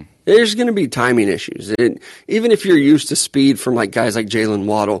 Mm-hmm. There's going to be timing issues. Even if you're used to speed from like guys like Jalen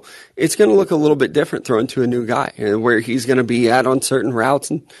Waddle, it's going to look a little bit different throwing to a new guy, where he's going to be at on certain routes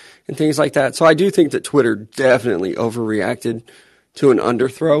and things like that. So I do think that Twitter definitely overreacted to an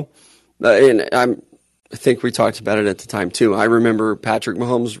underthrow. And I think we talked about it at the time too. I remember Patrick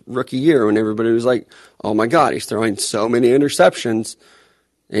Mahomes' rookie year when everybody was like, oh my God, he's throwing so many interceptions.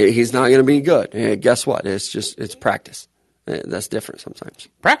 He's not going to be good. And guess what? It's practice. That's different sometimes.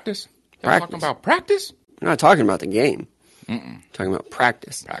 Practice? You're talking about practice? I'm not talking about the game. I'm talking about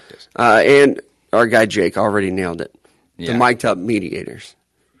practice. Practice. And our guy Jake already nailed it. Yeah. The mic'd up mediators.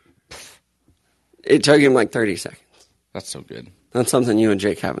 It took him like 30 seconds. That's so good. That's something you and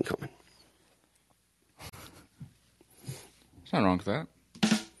Jake have in common. There's nothing wrong with that.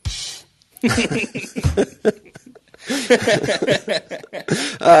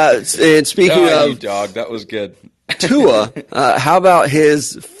 And speaking of you dog, that was good. Tua, how about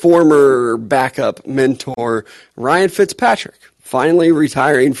his former backup mentor Ryan Fitzpatrick finally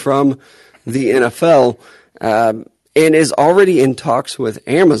retiring from the NFL, and is already in talks with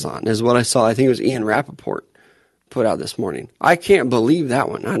Amazon, is what I saw. I think it was Ian Rappaport put out this morning. I can't believe that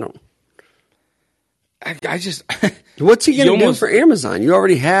one. I just what's he going to do for Amazon? You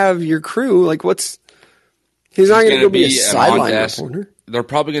already have your crew. Like, he's not going to go be a sideline reporter. They're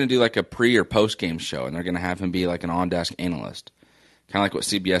probably going to do like a pre or post game show, and they're going to have him be like an on desk analyst, kind of like what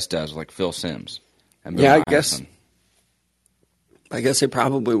CBS does, with like Phil Simms. And Bill Iverson. I guess they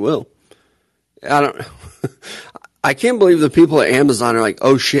probably will. I don't know. I can't believe the people at Amazon are like,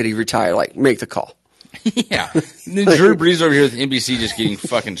 oh shit, he retired. Like, make the call. Yeah. And then Drew Brees over here with NBC just getting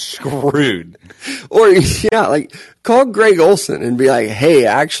fucking screwed. Or, yeah, like, call Greg Olson and be like, hey,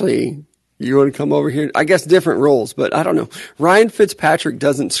 actually, you want to come over here? I guess different roles, but I don't know. Ryan Fitzpatrick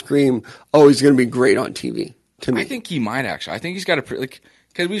doesn't scream, oh, he's going to be great on TV to me. I think he might, actually. I think he's got a,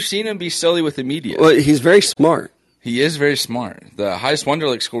 because we've seen him be silly with the media. Well, he's very smart. He is very smart. The highest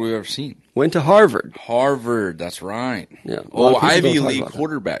Wonderlic score we've ever seen. Went to Harvard. Harvard, that's right. Yeah. Oh, Ivy League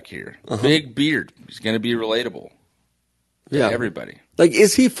quarterback here. Uh-huh. Big beard. He's going to be relatable to everybody. Like,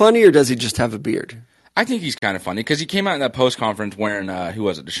 is he funny or does he just have a beard? I think he's kind of funny because he came out in that post conference wearing who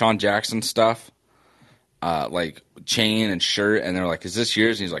was it? Deshaun Jackson stuff, like chain and shirt, and they're like, "Is this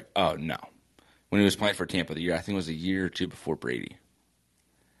yours?" And he's like, "Oh no, when he was playing for Tampa. I think it was a year or two before Brady.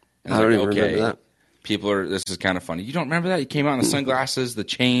 And I don't even remember that. This is kind of funny. You don't remember that? He came out in the sunglasses, the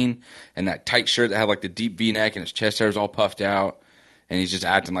chain, and that tight shirt that had like the deep V-neck, and his chest hair was all puffed out, and he's just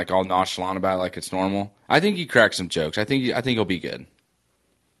acting like all nonchalant about it like it's normal. I think he cracked some jokes. I think he'll be good.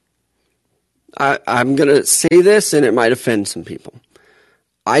 I'm going to say this, and it might offend some people.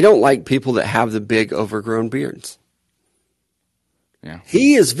 I don't like people that have the big overgrown beards. Yeah.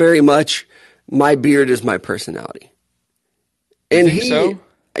 He is very much, my beard is my personality. And think so?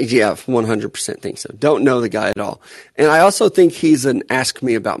 Yeah, 100% think so. Don't know the guy at all. And I also think he's an ask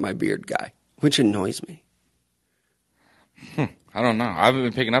me about my beard guy, which annoys me. I don't know. I haven't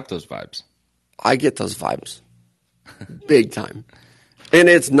been picking up those vibes. I get those vibes. Big time. And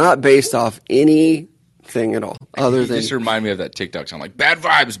it's not based off anything at all, other than... You just remind me of that TikTok song, like, bad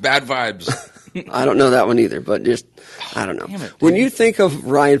vibes, bad vibes. I don't know that one either, but just, I don't know. Damn it, when you think of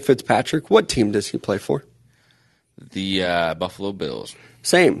Ryan Fitzpatrick, what team does he play for? The Buffalo Bills.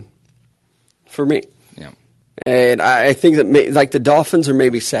 Same. For me. Yeah. And I think that like the Dolphins are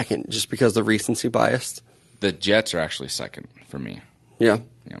maybe second, just because of recency bias. The Jets are actually second for me. Yeah.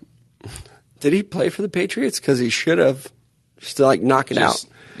 Yeah. Did he play for the Patriots? Because he should have. Just to like knock it out.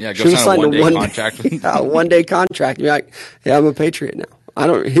 Yeah, go sign a one-day contract. Yeah, a one-day contract. You're like, yeah, I'm a Patriot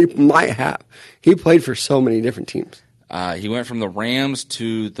now. He might have. He played for so many different teams. He went from the Rams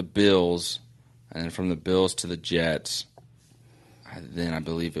to the Bills, and then from the Bills to the Jets. Then I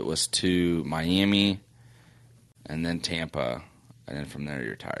believe it was to Miami, and then Tampa, and then from there he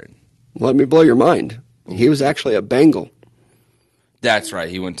retired. Let me blow your mind. He was actually a Bengal. That's right.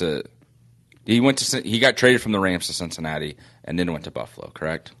 He got traded from the Rams to Cincinnati, and then went to Buffalo.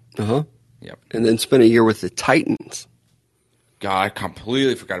 Correct? Uh-huh. Yep. And then spent a year with the Titans. God, I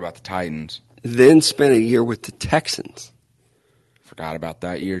completely forgot about the Titans. Then spent a year with the Texans. Forgot about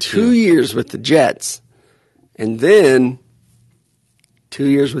that year, too. 2 years with the Jets. And then 2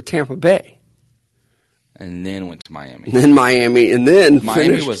 years with Tampa Bay. And then went to Miami. And then Miami. And then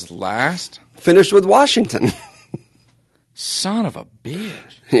Miami was last? Finished with Washington. Son of a bitch.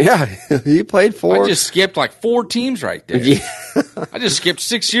 Yeah, he played for... I just skipped like 4 teams right there. Yeah. I just skipped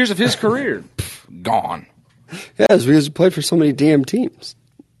 6 years of his career. Gone. Yeah, it's because he played for so many damn teams.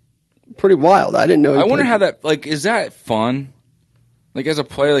 Pretty wild. I didn't know. I wonder how that, like, is that fun? Like, as a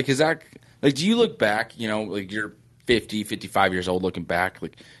player, like, is that, like, do you look back, you know, like, you're 50, 55 years old looking back,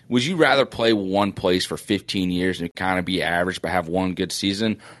 like, would you rather play one place for 15 years and kind of be average but have one good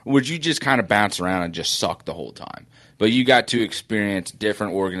season? Or would you just kind of bounce around and just suck the whole time? But you got to experience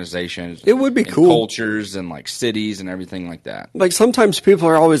different organizations. It would be cool. Cultures and, like, cities and everything like that. Like, sometimes people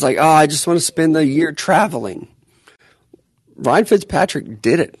are always like, oh, I just want to spend the year traveling. Ryan Fitzpatrick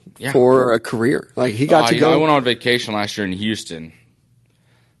did it for a career. Like, he got to go. I went on vacation last year in Houston.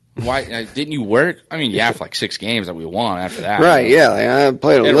 Why didn't you work? I mean, yeah, for like 6 games that we won after that. Right, yeah. I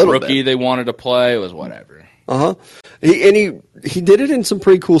played a little rookie bit. They wanted to play. It was whatever. Uh-huh. He did it in some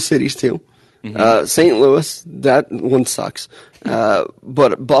pretty cool cities, too. Mm-hmm. St. Louis, that one sucks.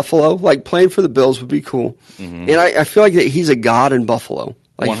 But Buffalo, like, playing for the Bills would be cool. Mm-hmm. And I feel like that he's a god in Buffalo.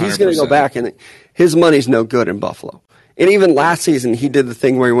 Like, 100%. He's going to go back, and his money's no good in Buffalo. And even last season, he did the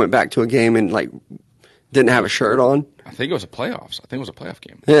thing where he went back to a game and, like, didn't have a shirt on. I think it was a playoffs. I think it was a playoff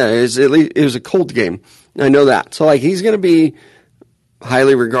game. Yeah, it was a cold game. I know that. So, like, he's going to be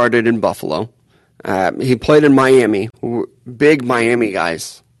highly regarded in Buffalo. He played in Miami. Big Miami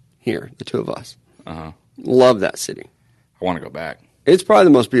guys here, the two of us. Uh-huh. Love that city. I want to go back. It's probably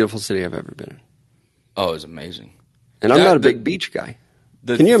the most beautiful city I've ever been in. Oh, it's amazing. And I'm not a big beach guy.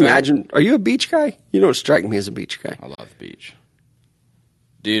 Can you imagine? Are you a beach guy? You don't strike me as a beach guy. I love the beach.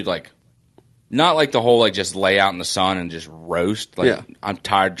 Dude, like, not like the whole, like, just lay out in the sun and just roast. Like, yeah. I'm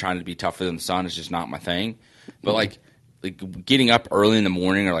tired trying to be tougher than the sun. It's just not my thing. But, like getting up early in the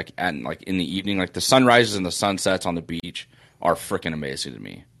morning or, like, in the evening, like, the sunrises and the sunsets on the beach are freaking amazing to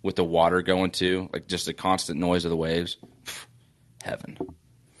me. With the water going, too. Like, just the constant noise of the waves. Heaven.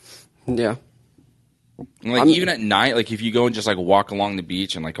 Yeah. And, like, even at night, like, if you go and just, like, walk along the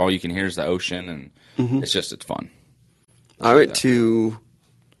beach and, like, all you can hear is the ocean, and it's fun. I went to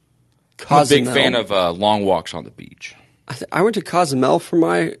Cozumel. I'm a big fan of long walks on the beach. I went to Cozumel for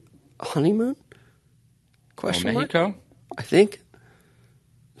my honeymoon? Mexico? I think.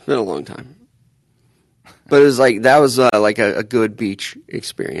 It's been a long time. But it was like, that was like a good beach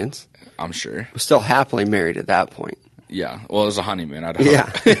experience. I'm sure. I was still happily married at that point. Yeah, well, it was a honeymoon. Yeah,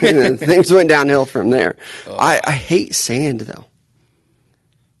 things went downhill from there. I hate sand, though.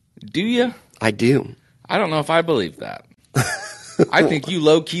 Do you? I do. I don't know if I believe that. I think you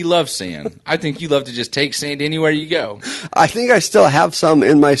low-key love sand. I think you love to just take sand anywhere you go. I think I still have some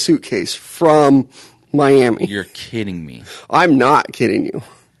in my suitcase from Miami. You're kidding me. I'm not kidding you.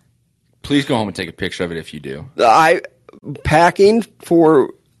 Please go home and take a picture of it if you do. Packing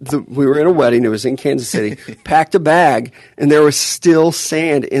for we were in a wedding. It was in Kansas City. Packed a bag, and there was still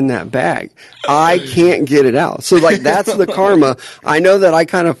sand in that bag. I can't get it out. So, like, that's the karma. I know that I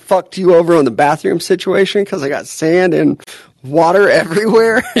kind of fucked you over on the bathroom situation because I got sand and water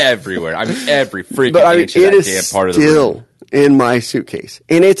everywhere. Everywhere. I mean, every freaking but I mean, inch of it that is damn part of the room. still in my suitcase,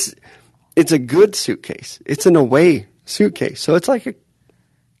 and it's a good suitcase. It's an away suitcase, so it's like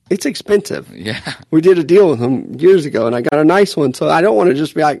it's expensive. Yeah. We did a deal with them years ago, and I got a nice one, so I don't want to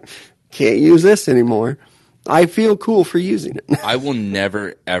just be like, can't use this anymore. I feel cool for using it. I will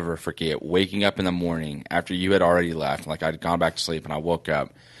never, ever forget waking up in the morning after you had already left. Like, I'd gone back to sleep, and I woke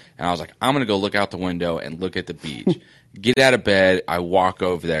up, and I was like, I'm going to go look out the window and look at the beach. Get out of bed, I walk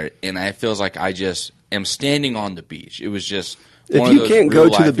over there, and it feels like I just am standing on the beach. It was just... If you can't go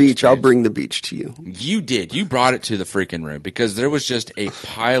to the beach, I'll bring the beach to you. You did. You brought it to the freaking room because there was just a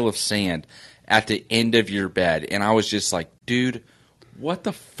pile of sand at the end of your bed. And I was just like, dude, what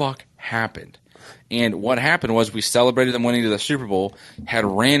the fuck happened? And what happened was we celebrated them winning to the Super Bowl, had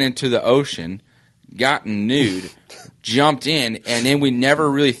ran into the ocean, gotten nude, jumped in, and then we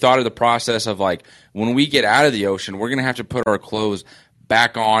never really thought of the process of, like, when we get out of the ocean, we're going to have to put our clothes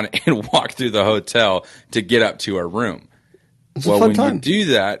back on and walk through the hotel to get up to our room. Well, when you do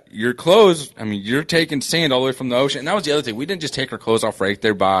that, your clothes, I mean, you're taking sand all the way from the ocean. And that was the other thing. We didn't just take our clothes off right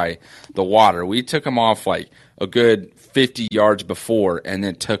there by the water. We took them off like a good 50 yards before and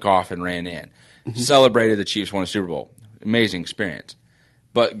then took off and ran in. Mm-hmm. Celebrated the Chiefs won the Super Bowl. Amazing experience.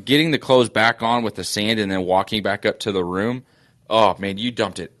 But getting the clothes back on with the sand and then walking back up to the room, oh, man, you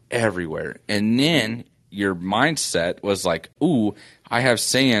dumped it everywhere. And then your mindset was like, ooh, I have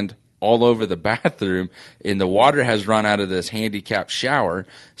sand all over the bathroom, and the water has run out of this handicapped shower.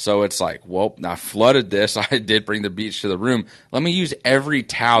 So it's like, well, I flooded this. I did bring the beach to the room. Let me use every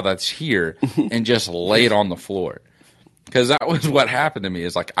towel that's here and just lay it on the floor. Because that was what happened to me.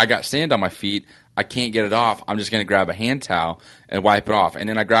 Is like, I got sand on my feet. I can't get it off. I'm just going to grab a hand towel and wipe it off. And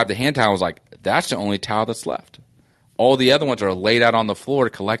then I grabbed the hand towel and was like, that's the only towel that's left. All the other ones are laid out on the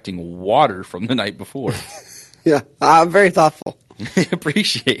floor collecting water from the night before. Yeah, I'm very thoughtful.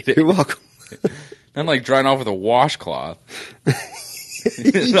 Appreciate it. You're welcome. I'm like drying off with a washcloth. All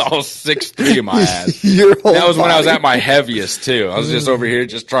 6'3" of my ass. That was when I was at my heaviest too. I was just over here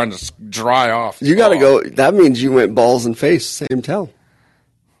just trying to dry off. You got to go. That means you went balls and face, same towel.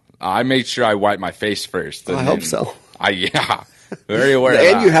 I made sure I wiped my face first. I hope so. Yeah, very aware. And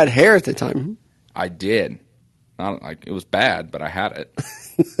of that. You had hair at the time. I did. Not like it was bad, but I had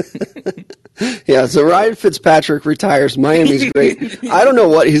it. Yeah, so Ryan Fitzpatrick retires. Miami's great. I don't know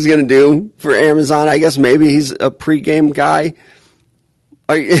what he's going to do for Amazon. I guess maybe he's a pregame guy.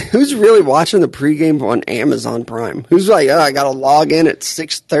 Who's really watching the pregame on Amazon Prime? Who's like, oh, I got to log in at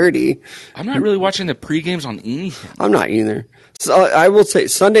 6:30. I'm not really watching the pregames on anything. I'm not either. So I will say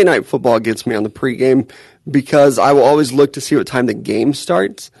Sunday Night Football gets me on the pregame because I will always look to see what time the game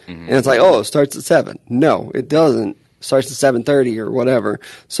starts. Mm-hmm. And it's like, oh, it starts at 7. No, it doesn't. Starts at 7:30 or whatever.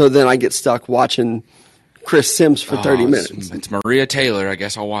 So then I get stuck watching Chris Sims for 30 minutes. It's Maria Taylor. I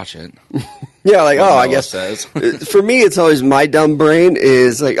guess I'll watch it. Yeah, like, I guess. Says. For me, it's always my dumb brain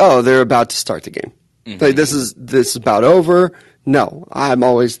is like, oh, they're about to start the game. Mm-hmm. Like, this is about over. No, I'm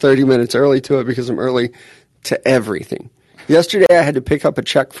always 30 minutes early to it because I'm early to everything. Yesterday, I had to pick up a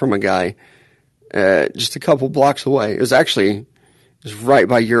check from a guy just a couple blocks away. It was actually... It's right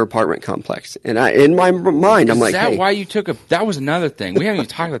by your apartment complex. And in my mind, I'm like, hey. Why you took that was another thing. We haven't even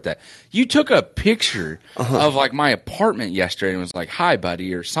talked about that. You took a picture of like my apartment yesterday and was like, hi,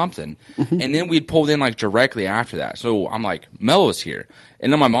 buddy, or something. Mm-hmm. And then we'd pulled in like directly after that. So I'm like, Mello's here.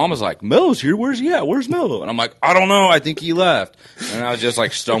 And then my mom was like, Mello's here? Where's he at? Where's Mello? And I'm like, I don't know. I think he left. And I was just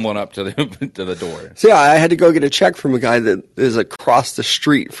like stumbling up to the door. So yeah, I had to go get a check from a guy that is across the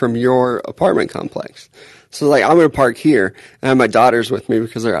street from your apartment complex. So, like, I'm going to park here, and I have my daughters with me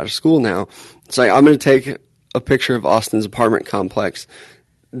because they're out of school now. So, like, I'm going to take a picture of Austin's apartment complex.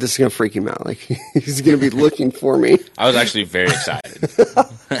 This is going to freak him out. Like, he's going to be looking for me. I was actually very excited.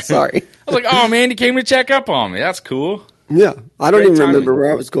 Sorry. I was like, oh, man, he came to check up on me. That's cool. Yeah. I don't even remember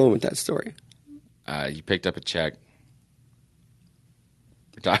where I was going with that story. You picked up a check.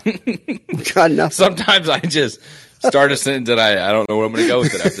 God, nothing. Sometimes I just... start a sentence that I don't know where I'm going to go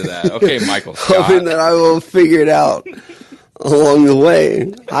with it after that. Okay, Michael Scott. Hoping that I will figure it out along the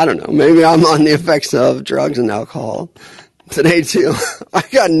way. I don't know. Maybe I'm on the effects of drugs and alcohol. Today, too. I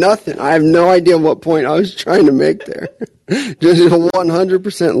got nothing. I have no idea what point I was trying to make there. Just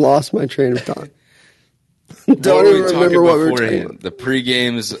 100% lost my train of thought. Don't even remember what we were talking about. The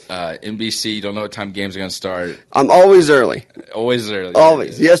pre-games, NBC, don't know what time games are going to start. I'm always early. Always early.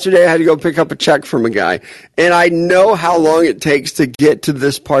 Always. Yesterday, I had to go pick up a check from a guy, and I know how long it takes to get to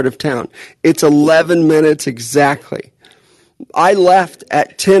this part of town. It's 11 minutes exactly. I left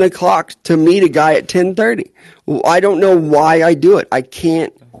at 10 o'clock to meet a guy at 10:30. I don't know why I do it. I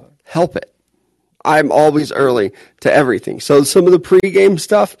can't help it. I'm always early to everything. So some of the pregame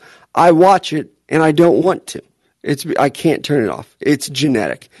stuff, I watch it, and I don't want to. I can't turn it off. It's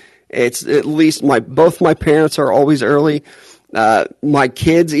genetic. It's at least both my parents are always early. My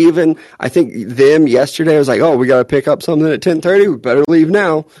kids even, I think them yesterday, I was like, oh, we got to pick up something at 10:30. We better leave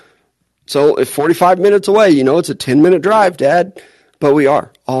now. So if 45 minutes away, it's a 10-minute drive, Dad. But we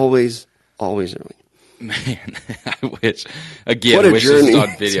are always early. Man, I wish. Again, wish this was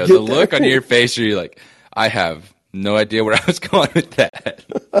on video. The look on your face where you're like, I have no idea where I was going with that.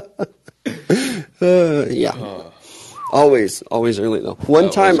 Yeah. Always early, though.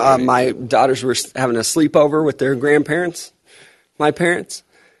 One time, my daughters were having a sleepover with their grandparents, my parents.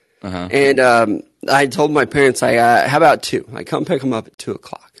 Uh-huh. And I told my parents, how about 2? I come pick them up at 2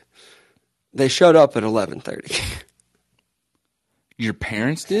 o'clock. They showed up at 11:30. Your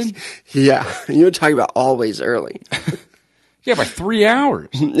parents did? Yeah. You're talking about always early. Yeah, by 3 hours.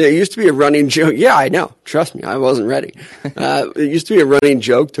 It used to be a running joke. Yeah, I know. Trust me, I wasn't ready. It used to be a running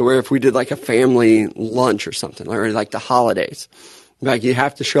joke to where if we did like a family lunch or something, or like the holidays, like you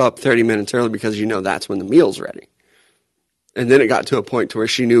have to show up 30 minutes early because that's when the meal's ready. And then it got to a point to where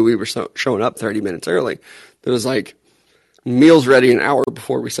she knew we were showing up 30 minutes early. It was like, meal's ready an hour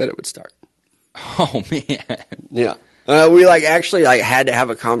before we said it would start. Oh, man. Yeah. We actually had to have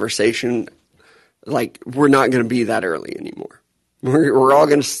a conversation. We're not going to be that early anymore. We're all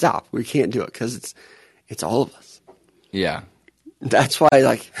going to stop. We can't do it because it's all of us. Yeah. That's why,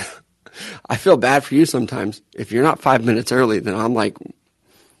 I feel bad for you sometimes. If you're not 5 minutes early, then I'm like,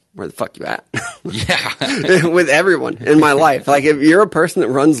 where the fuck you at? Yeah. With everyone in my life. If you're a person that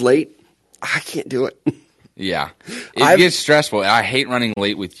runs late, I can't do it. Yeah. It gets stressful. I hate running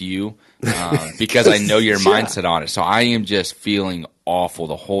late with you because I know your mindset on it. So I am just feeling awful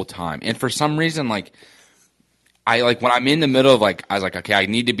the whole time. And for some reason, when I'm in the middle of I was like, okay, I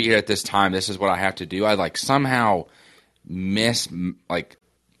need to be here at this time. This is what I have to do. I somehow miss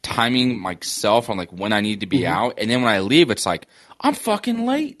timing myself on when I need to be out. And then when I leave, it's I'm fucking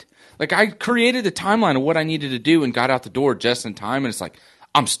late. I created the timeline of what I needed to do and got out the door just in time. And it's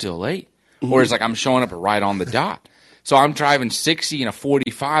I'm still late. Or it's I'm showing up right on the dot. So I'm driving 60 and a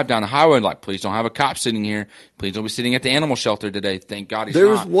 45 down the highway and please don't have a cop sitting here. Please don't be sitting at the animal shelter today. Thank God he's not. There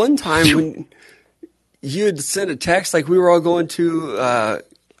was one time when you had sent a text we were all going to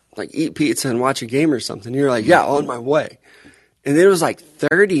eat pizza and watch a game or something. You were like, yeah, on my way. And then it was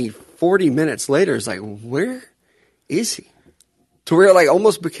 30, 40 minutes later. It's where is he? To where it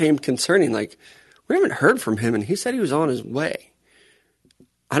almost became concerning. We haven't heard from him and he said he was on his way.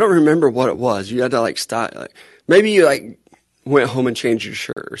 I don't remember what it was. You had to stop. Maybe you went home and changed your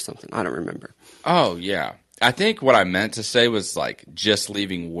shirt or something. I don't remember. Oh yeah, I think what I meant to say was just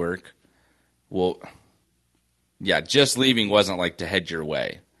leaving work. Well, yeah, just leaving wasn't to head your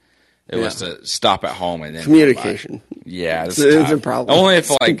way. It was to stop at home and then communication. Yeah, it's a problem. Only if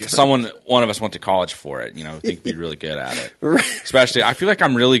one of us went to college for it. I think we'd be really good at it. Right. Especially, I feel like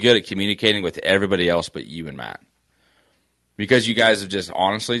I'm really good at communicating with everybody else but you and Matt. Because you guys have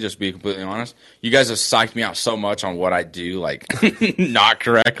just be completely honest, you guys have psyched me out so much on what I do, not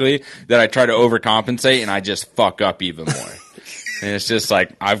correctly, that I try to overcompensate and I just fuck up even more. And it's just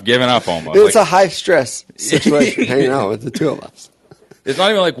I've given up almost. It's a high stress situation hanging out with the two of us. It's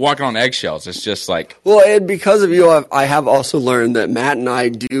not even walking on eggshells. It's just Well, and because of you, I have also learned that Matt and I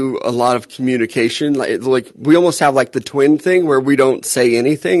do a lot of communication. We almost have the twin thing where we don't say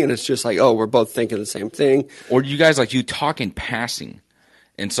anything, and it's just oh, we're both thinking the same thing. Or you guys you talk in passing,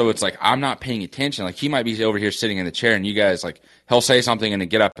 and so it's I'm not paying attention. He might be over here sitting in the chair, and you guys he'll say something and then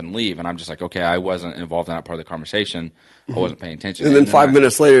get up and leave, and I'm just okay, I wasn't involved in that part of the conversation. I wasn't paying attention. And then 5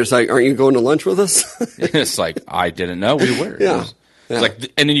 minutes later, it's aren't you going to lunch with us? It's I didn't know we were. Yeah. Yeah.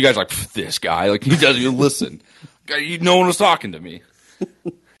 And then you guys this guy, he doesn't even listen. No one was talking to me.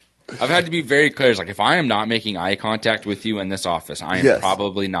 I've had to be very clear. If I am not making eye contact with you in this office, I am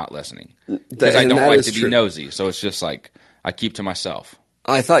probably not listening. Because I don't like to be nosy. So it's just I keep to myself.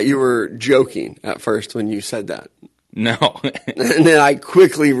 I thought you were joking at first when you said that. No. And then I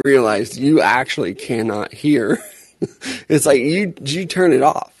quickly realized you actually cannot hear. It's you turn it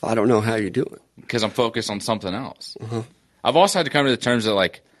off. I don't know how you do it. Because I'm focused on something else. Uh-huh. I've also had to come to the terms that,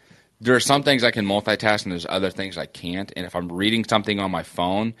 like, there are some things I can multitask and there's other things I can't. And if I'm reading something on my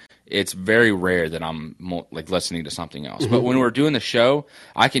phone, it's very rare that I'm like listening to something else. But when we're doing the show,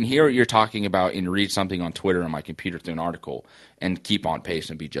 I can hear what you're talking about and read something on Twitter on my computer through an article and keep on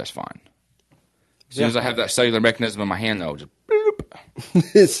pace and be just fine. As soon as I have that cellular mechanism in my hand, though, just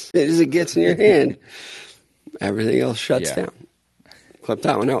boop. As soon as it gets in your hand, everything else shuts down. Clip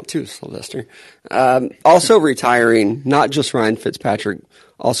that one out too, Sylvester. Also retiring, not just Ryan Fitzpatrick,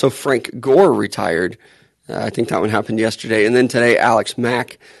 also Frank Gore retired. I think that one happened yesterday. And then today, Alex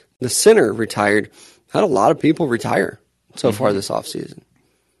Mack, the center, retired. Had a lot of people retire so far this offseason.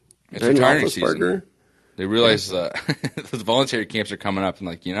 It's retiring season. They realize those voluntary camps are coming up and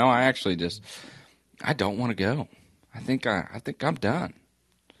like, I don't want to go. I think I'm done.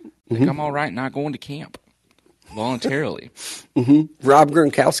 I think I'm all right not going to camp voluntarily. Rob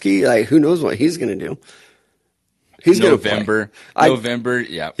Gronkowski, who knows what he's going to do. He's November,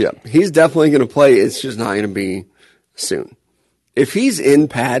 yeah. Yeah, he's definitely going to play. It's just not going to be soon. If he's in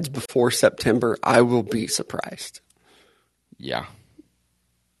pads before September, I will be surprised. Yeah.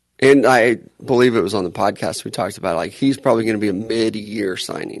 And I believe it was on the podcast we talked about, he's probably going to be a mid-year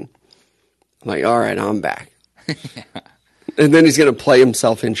signing. I'm like, all right, I'm back. And then he's going to play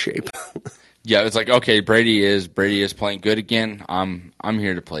himself in shape. Yeah, it's like, okay, Brady is playing good again. I'm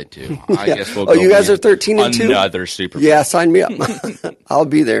here to play too. I guess we'll go. You guys are 13-2? Another Super Bowl. Yeah, sign me up. I'll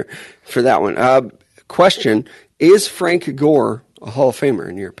be there for that one. Question, is Frank Gore a Hall of Famer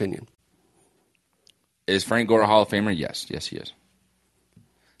in your opinion? Is Frank Gore a Hall of Famer? Yes. Yes, he is.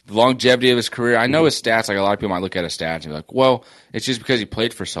 The longevity of his career, I know his stats, a lot of people might look at his stats and be like, well, it's just because he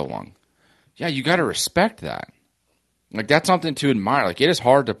played for so long. Yeah, you got to respect that. That's something to admire. It is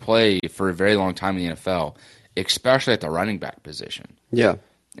hard to play for a very long time in the NFL, especially at the running back position. Yeah.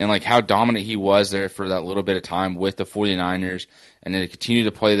 And, how dominant he was there for that little bit of time with the 49ers, and then to continue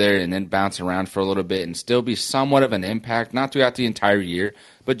to play there and then bounce around for a little bit and still be somewhat of an impact, not throughout the entire year,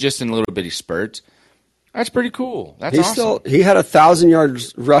 but just in little bitty spurts. That's pretty cool. That's awesome. He had 1,000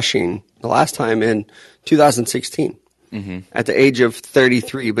 yards rushing the last time in 2016 at the age of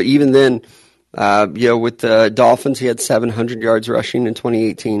 33. But even then, with the Dolphins, he had 700 yards rushing in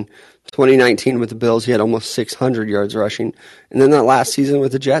 2018. 2019 with the Bills, he had almost 600 yards rushing. And then that last season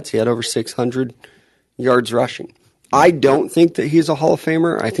with the Jets, he had over 600 yards rushing. I don't think that he's a Hall of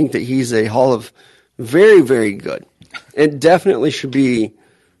Famer. I think that he's a Hall of very, very good. And definitely should be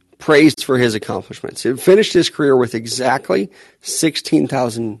praised for his accomplishments. He finished his career with exactly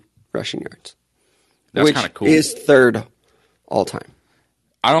 16,000 rushing yards. That's kind of cool. Which is third all time.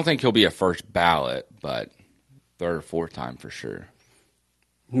 I don't think he'll be a first ballot, but third or fourth time for sure.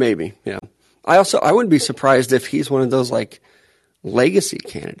 Maybe, yeah. I wouldn't be surprised if he's one of those legacy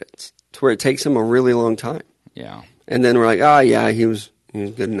candidates to where it takes him a really long time. Yeah. And then we're like, he was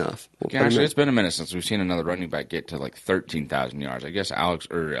good enough. Actually, it's been a minute since we've seen another running back get to 13,000 yards. I guess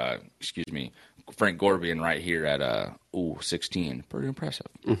Frank Gore being right here at 16. Pretty impressive.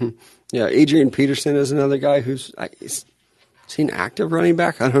 Mm-hmm. Yeah, Adrian Peterson is another guy who's he an active running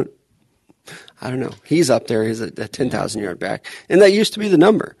back? I don't know. He's up there. He's a 10,000 yard back, and that used to be the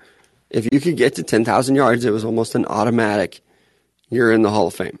number. If you could get to 10,000 yards, it was almost an automatic. You're in the Hall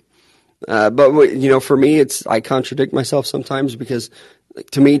of Fame. But for me, I contradict myself sometimes because,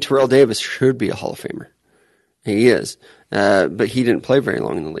 to me, Terrell Davis should be a Hall of Famer. He is, but he didn't play very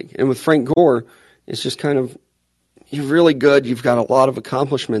long in the league. And with Frank Gore, it's just kind of, you're really good. You've got a lot of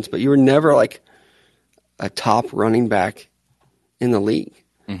accomplishments, but you were never a top running back in the league.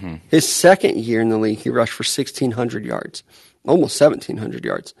 Mm-hmm. His second year in the league, he rushed for 1,600 yards, almost 1,700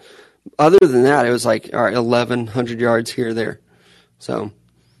 yards. Other than that, it was all right, 1,100 yards here or there. So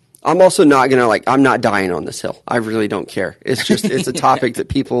I'm also not going to, I'm not dying on this hill. I really don't care. It's just, it's a topic that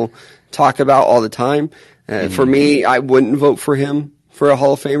people talk about all the time. For me, I wouldn't vote for him for a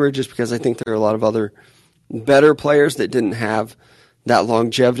Hall of Famer just because I think there are a lot of other better players that didn't have that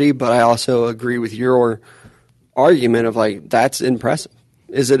longevity. But I also agree with your argument of that's impressive.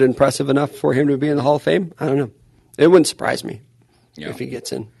 Is it impressive enough for him to be in the Hall of Fame? I don't know. It wouldn't surprise me if he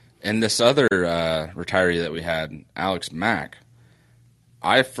gets in. And this other retiree that we had, Alex Mack,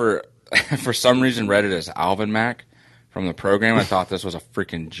 I for some reason read it as Alvin Mack from the program. I thought this was a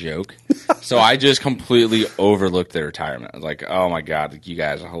freaking joke. So I just completely overlooked the retirement. I was like, oh my God, you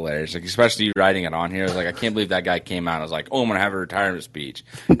guys are hilarious. Especially you writing it on here. I was like, I can't believe that guy came out. I was like, I'm going to have a retirement speech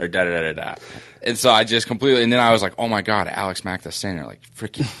or da-da-da-da-da. And so I just completely, and then I was like, oh my God, Alex Mack the center,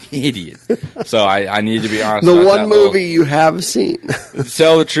 freaking idiot. So I needed to be honest about that. The one movie you have seen.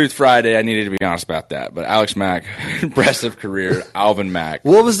 Tell the Truth Friday, I needed to be honest about that. But Alex Mack, impressive career, Alvin Mack.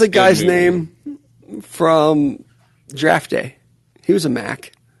 What was the guy's name from Draft Day. He was a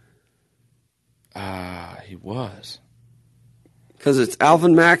Mac. He was. Because it's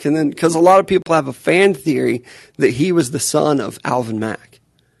Alvin Mack, and then because a lot of people have a fan theory that he was the son of Alvin Mack.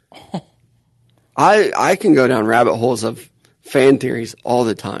 Oh. I can go down rabbit holes of fan theories all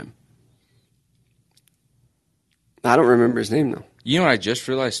the time. I don't remember his name, though. You know what I just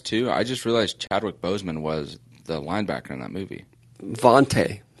realized, too? I just realized Chadwick Boseman was the linebacker in that movie.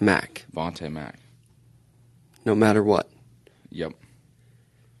 Vontae Mack. Vontae Mack. No matter what. Yep.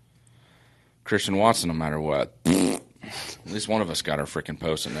 Christian Watson, no matter what. At least one of us got our freaking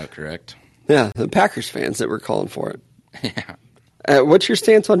Post-it note correct. Yeah, the Packers fans that were calling for it. Yeah. What's your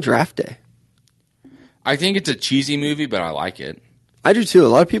stance on Draft Day? I think it's a cheesy movie, but I like it. I do too. A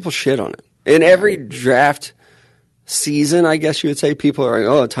lot of people shit on it. In every draft season, I guess you would say, people are like,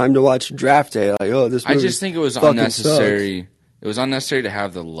 "Oh, time to watch Draft Day." Like, "Oh, this movie I just think it was unnecessary. Sucks. It was unnecessary to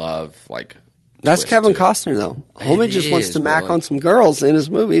have the love like. That's Kevin Costner, though. Homie just wants to mac on some girls in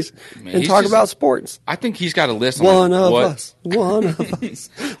his movies and talk about sports. I think he's got a list. One of us.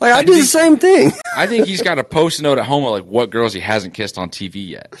 Like, I do the same thing. I think he's got a Post-it note at home of like what girls he hasn't kissed on TV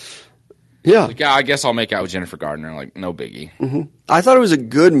yet. Yeah. Like, yeah, I guess I'll make out with Jennifer Gardner. Like, no biggie. Mm-hmm. I thought it was a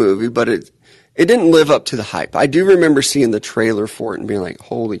good movie, but it didn't live up to the hype. I do remember seeing the trailer for it and being like,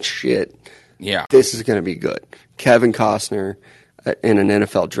 holy shit. Yeah. This is going to be good. Kevin Costner in an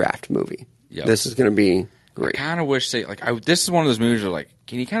NFL draft movie. Yep. This is going to be great. I kind of wish this is one of those movies where like,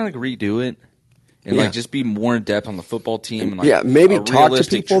 can you kind of like redo it and like just be more in depth on the football team and like maybe talk to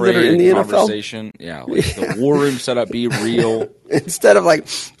people that are in the NFL. Yeah, like the war room setup be real instead of like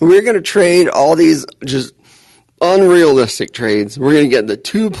we're going to trade all these just unrealistic trades. We're going to get the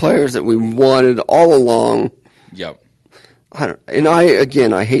two players that we wanted all along. Yep. I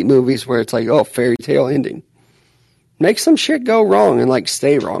hate movies where it's like, oh, fairy tale ending. Make some shit go wrong and, like,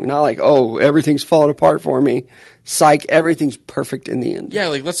 stay wrong. Not like, oh, everything's falling apart for me. Psych, everything's perfect in the end. Yeah,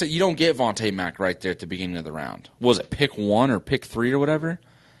 like, let's say you don't get Vontae Mack right there at the beginning of the round. Was it pick 1 or pick 3 or whatever?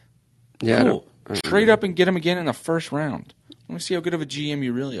 Yeah. Cool. Trade up and get him again in the first round. Let me see how good of a GM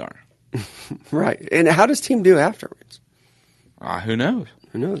you really are. Right. And how does team do afterwards? Who knows?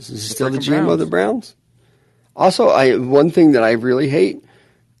 Who knows? Is he still the GM of the Browns? Also, one thing that I really hate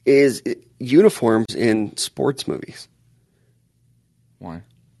is uniforms in sports movies. Why?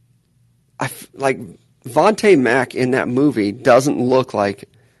 Like Vontae Mack in that movie doesn't look like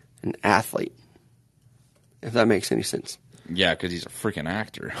an athlete, if that makes any sense. Yeah, because he's a freaking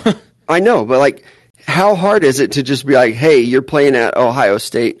actor. I know, but like, how hard is it to just be like, hey, you're playing at Ohio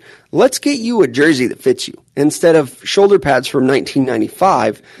State. Let's get you a jersey that fits you. Instead of shoulder pads from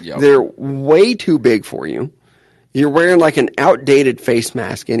 1995, They're way too big for you. You're wearing like an outdated face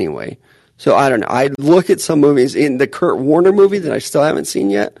mask anyway. So I don't know. I look at some movies in the Kurt Warner movie that I still haven't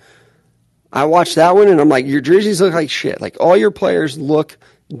seen yet. I watched that one and I'm like, your jerseys look like shit. Like all your players look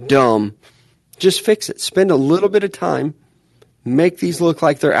dumb. Just fix it. Spend a little bit of time. Make these look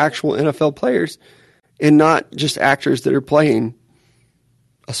like they're actual NFL players and not just actors that are playing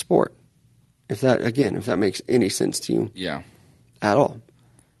a sport. If that makes any sense to you. Yeah. At all.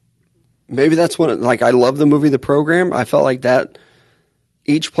 Maybe that's like I love the movie The Program. I felt like that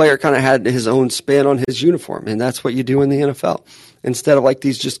each player kind of had his own spin on his uniform, and that's what you do in the NFL. Instead of like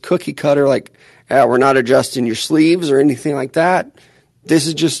these just cookie cutter, like, we're not adjusting your sleeves or anything like that. This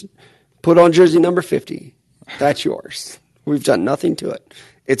is just put on jersey number 50. That's yours. We've done nothing to it.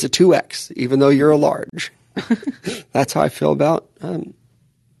 It's a 2X, even though you're a large. That's how I feel about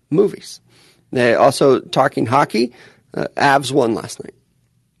movies. They also, talking hockey, Avs won last night.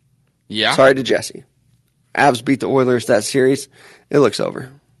 Yeah. Sorry to Jesse. Avs beat the Oilers that series. It looks over.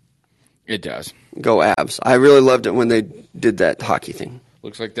 It does. Go Avs. I really loved it when they did that hockey thing.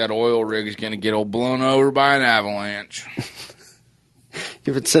 Looks like that oil rig is going to get blown over by an avalanche.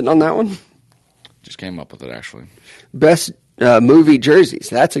 You've been sitting on that one? Just came up with it, actually. Best movie jerseys.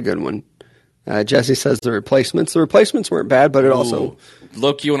 That's a good one. Jesse says The Replacements. The Replacements weren't bad, but it also...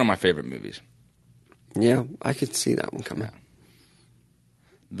 Low-key, one of my favorite movies. Yeah, I could see that one coming.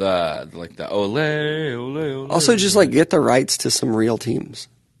 The ole, ole, ole. Also, just like get the rights to some real teams.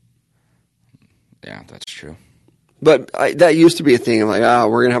 Yeah, that's true. But that used to be a thing. I'm like,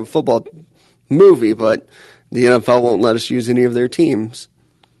 we're gonna have a football movie, but the NFL won't let us use any of their teams.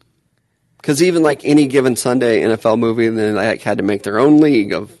 Because even like any given Sunday NFL movie, then they had to make their own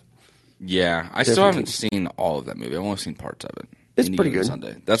league of. Yeah, I still haven't seen all of that movie. I've only seen parts of it. It's pretty good.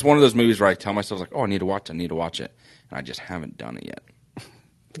 Sunday. That's one of those movies where I tell myself, like, I need to watch it. And I just haven't done it yet.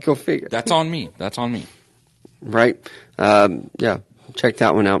 Go figure. That's on me. Right. Yeah. Check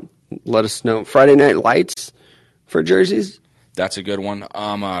that one out. Let us know. Friday Night Lights for jerseys. That's a good one.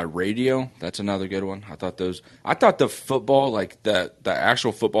 Radio, that's another good one. I thought the football, like the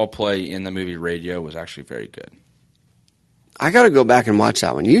actual football play in the movie Radio was actually very good. I got to go back and watch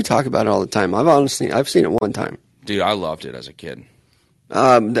that one. You talk about it all the time. I've seen it one time. Dude, I loved it as a kid.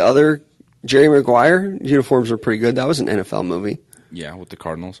 The other Jerry Maguire uniforms were pretty good. That was an NFL movie. Yeah, with the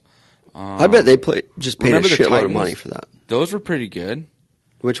Cardinals. I bet they paid a shitload of money for that. Those were pretty good.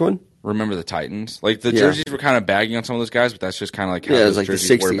 Which one? Remember the Titans? Like the jerseys were kind of bagging on some of those guys, but that's just kind of like how it was like the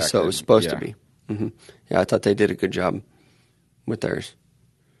jerseys were 60s, back so then. it was supposed to be. Mm-hmm. Yeah, I thought they did a good job with theirs.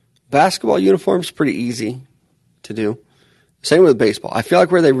 Basketball uniforms pretty easy to do. Same with baseball. I feel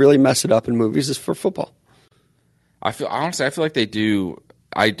like where they really mess it up in movies is for football. I feel like they do.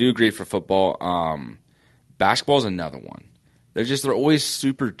 I do agree for football. Basketball is another one. They're always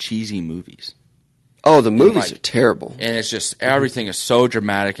super cheesy movies. Oh, the movies are terrible. And it's just everything is so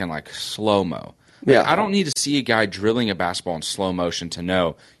dramatic and like slow-mo. Yeah. I don't need to see a guy drilling a basketball in slow motion to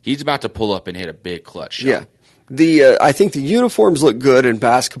know he's about to pull up and hit a big clutch shot. Yeah. I think the uniforms look good in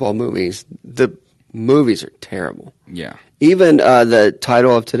basketball movies. The movies are terrible. Yeah. Even the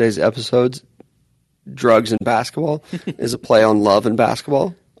title of today's episodes, Drugs and Basketball, is a play on love and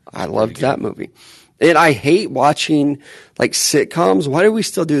basketball. I loved that movie. And I hate watching like sitcoms. Why do we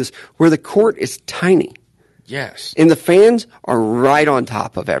still do this? Where the court is tiny. Yes. And the fans are right on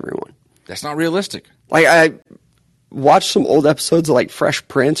top of everyone. That's not realistic. Like I watched some old episodes of like Fresh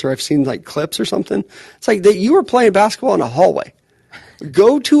Prince, or I've seen like clips or something. It's like that you were playing basketball in a hallway.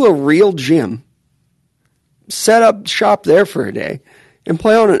 Go to a real gym, set up shop there for a day, and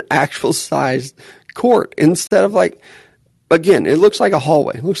play on an actual sized court instead of like. Again, it looks like a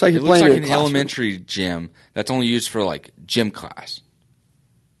hallway. It looks like you're playing in a an classroom. elementary gym that's only used for like gym class.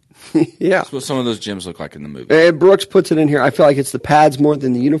 Yeah. That's what some of those gyms look like in the movie. And Brooks puts it in here. I feel like it's the pads more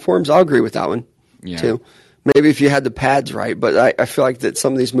than the uniforms. I'll agree with that one, too. Maybe if you had the pads right, but I feel like that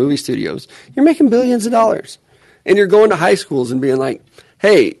some of these movie studios, you're making billions of dollars. And you're going to high schools and being like,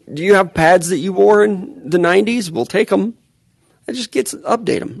 hey, do you have pads that you wore in the 90s? We'll take them. It just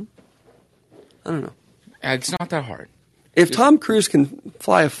update them. I don't know. It's not that hard. If Tom Cruise can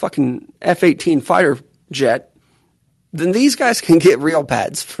fly a fucking F-18 fighter jet, then these guys can get real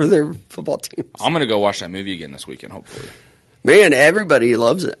pads for their football teams. I'm going to go watch that movie again this weekend, hopefully. Man, everybody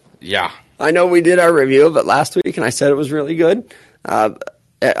loves it. Yeah. I know we did our review of it last week, and I said it was really good.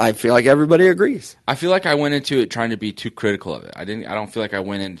 I feel like everybody agrees. I feel like I went into it trying to be too critical of it. I don't feel like I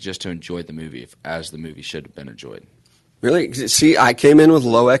went in just to enjoy the movie as the movie should have been enjoyed. Really? See, I came in with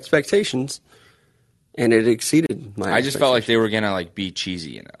low expectations. And it exceeded my. I just felt like they were gonna like be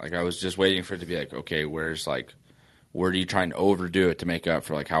cheesy in it. Like I was just waiting for it to be like, okay, where do you try and overdo it to make up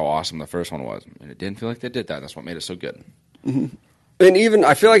for like how awesome the first one was? And it didn't feel like they did that. That's what made it so good. Mm-hmm. And even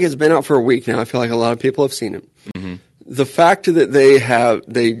I feel like it's been out for a week now. I feel like a lot of people have seen it. Mm-hmm. The fact that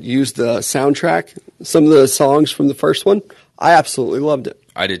they used the soundtrack, some of the songs from the first one, I absolutely loved it.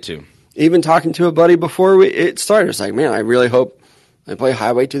 I did too. Even talking to a buddy before it started, it's like, man, I really hope they play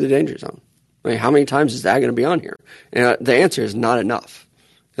Highway to the Danger Zone. I mean, how many times is that going to be on here? And the answer is not enough.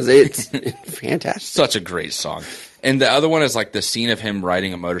 Because it's fantastic. Such a great song. And the other one is like the scene of him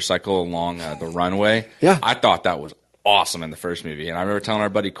riding a motorcycle along the runway. Yeah. I thought that was awesome in the first movie. And I remember telling our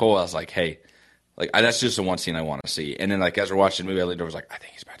buddy Cole, I was like, hey, that's just the one scene I want to see. And then like as we're watching the movie, Linda was like, I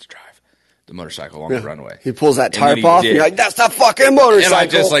think he's about to drive the motorcycle along the runway. He pulls that tarp off, and you're like, that's the fucking motorcycle. And I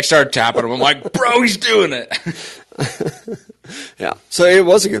just like started tapping him. I'm like, bro, he's doing it. Yeah. So it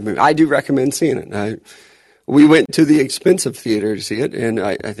was a good movie. I do recommend seeing it. We went to the expensive theater to see it, and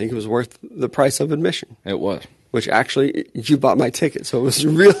I think it was worth the price of admission. It was. Which actually, you bought my ticket, so it was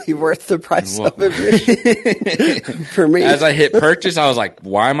really worth the price of admission for me. As I hit purchase, I was like,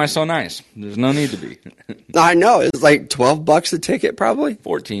 why am I so nice? There's no need to be. I know. It was like $12 a ticket, probably.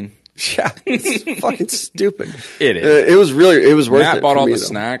 14. Yeah, it's fucking stupid. It is. It was worth it. Matt bought all the though.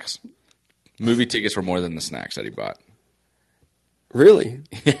 snacks. Movie tickets were more than the snacks that he bought. Really?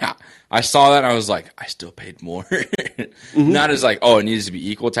 Yeah. I saw that and I was like, I still paid more. Mm-hmm. Not as like, oh, it needs to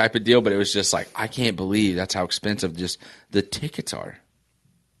be equal type of deal, but it was just like, I can't believe that's how expensive just the tickets are.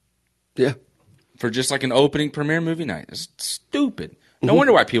 Yeah. For just like an opening premiere movie night. It's stupid. No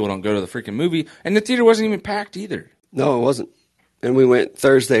wonder why people don't go to the freaking movie. And the theater wasn't even packed either. No, it wasn't. And we went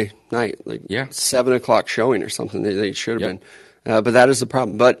Thursday night, like 7 o'clock showing or something. They should have been. But that is the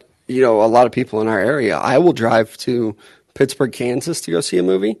problem. But, a lot of people in our area, I will drive to Pittsburgh, Kansas to go see a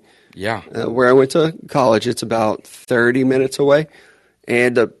movie. Yeah. Where I went to college, it's about 30 minutes away.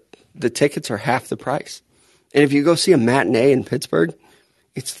 And the tickets are half the price. And if you go see a matinee in Pittsburgh,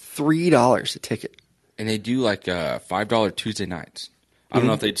 it's $3 a ticket. And they do like $5 Tuesday nights. I don't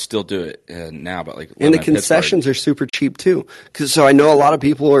know if they'd still do it now, but like, and the concessions are super cheap too. So I know a lot of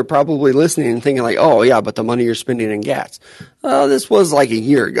people are probably listening and thinking like, oh yeah, but the money you're spending in gas. This was like a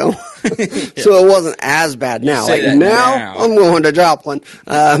year ago, so it wasn't as bad now. Like now, I'm going to Joplin,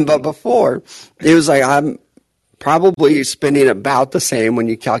 but before it was like I'm probably spending about the same when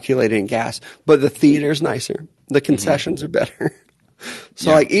you calculate it in gas, but the theater's nicer, the concessions are better.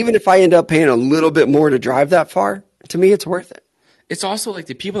 So like even if I end up paying a little bit more to drive that far, to me it's worth it. It's also like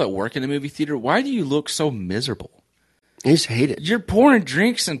the people that work in the movie theater, why do you look so miserable? I just hate it. You're pouring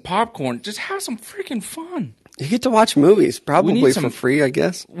drinks and popcorn. Just have some freaking fun. You get to watch movies, probably for free, I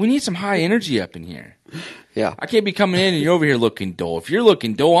guess. We need some high energy up in here. Yeah. I can't be coming in and you're over here looking dull. If you're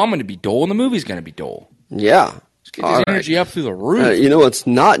looking dull, I'm going to be dull, and the movie's going to be dull. Yeah. Let's get this energy up through the roof. You know what's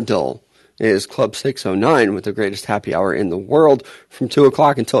not dull is Club 609 with the greatest happy hour in the world from 2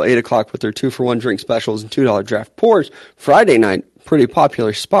 o'clock until 8 o'clock with their 2-for-1 drink specials and $2 draft pours. Friday night, pretty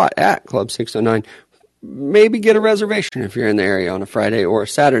popular spot at Club 609. Maybe get a reservation if you're in the area on a Friday or a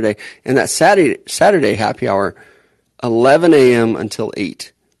Saturday. And that Saturday happy hour, 11 a.m. until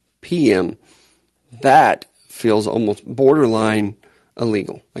 8 p.m., that feels almost borderline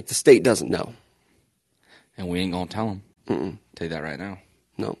illegal. Like the state doesn't know. And we ain't going to tell them. Tell you that right now.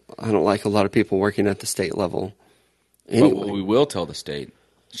 No, I don't like a lot of people working at the state level. Anyway. But what we will tell the state,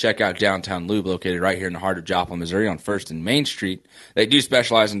 check out Downtown Lube, located right here in the heart of Joplin, Missouri on 1st and Main Street. They do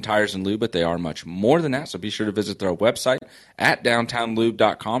specialize in tires and lube, but they are much more than that, so be sure to visit their website at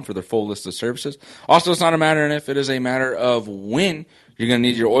downtownlube.com for their full list of services. Also, it's not a matter of if, it is a matter of when you're going to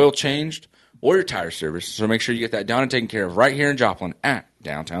need your oil changed or your tire service, so make sure you get that done and taken care of right here in Joplin at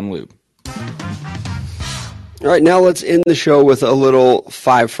Downtown Lube. All right, now let's end the show with a little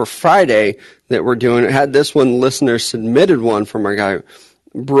 5 for Friday that we're doing. I had this one, listener submitted one from our guy,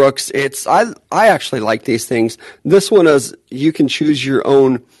 Brooks. I actually like these things. This one is you can choose your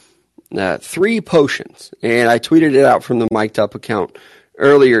own 3 potions, and I tweeted it out from the Mic'd Up account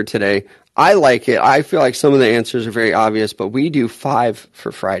earlier today. I like it. I feel like some of the answers are very obvious, but we do 5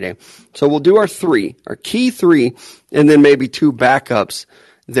 for Friday. So we'll do our key 3, and then maybe 2 backups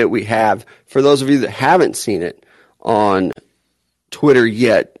that we have. For those of you that haven't seen it on Twitter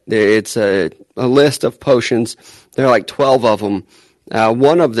yet, it's a list of potions. There are like 12 of them.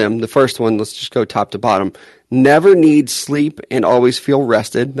 One of them, the first one, let's just go top to bottom. Never need sleep and always feel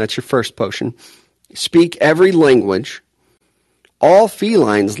rested. That's your first potion. Speak every language. All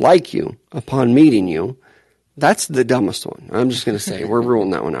felines like you upon meeting you. That's the dumbest one. I'm just going to say, we're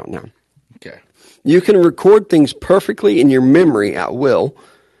ruling that one out now. Okay. You can record things perfectly in your memory at will.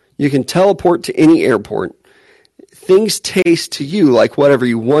 You can teleport to any airport. Things taste to you like whatever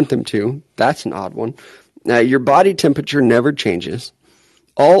you want them to. That's an odd one. Your body temperature never changes.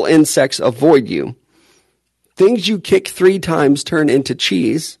 All insects avoid you. Things you kick 3 times turn into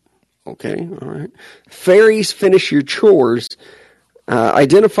cheese. Okay, all right. Fairies finish your chores.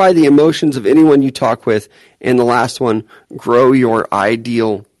 Identify the emotions of anyone you talk with. And the last one, grow your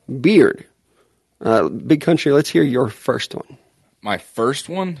ideal beard. Big Country, let's hear your first one. My first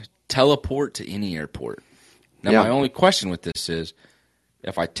one, teleport to any airport. Now, Yeah. my only question with this is,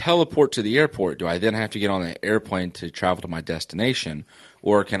 if I teleport to the airport, do I then have to get on the airplane to travel to my destination?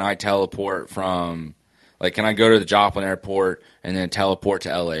 Or can I teleport from, like, can I go to the Joplin airport and then teleport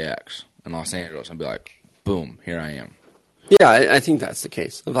to LAX in Los Angeles and be like, boom, here I am? Yeah, I think that's the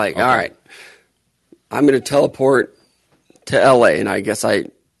case. Like, okay. All right, I'm going to teleport to LA, and I guess I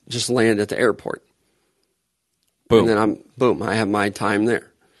just land at the airport. Boom. And then I have my time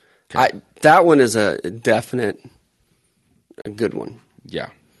there. Okay. That one is a definite, a good one. Yeah.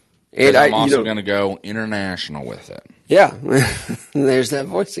 And I'm also going to go international with it. Yeah. There's that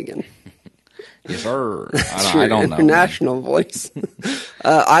voice again. Yes, sir. I don't know. International voice.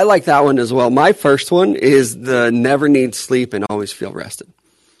 I like that one as well. My first one is the never need sleep and always feel rested.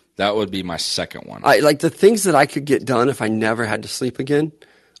 That would be my second one. I like the things that I could get done if I never had to sleep again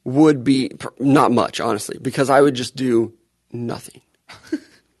would be not much, honestly, because I would just do nothing.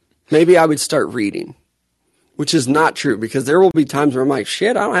 Maybe I would start reading, which is not true because there will be times where I'm like,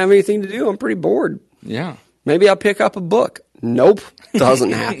 shit, I don't have anything to do. I'm pretty bored. Yeah. Maybe I'll pick up a book. Nope.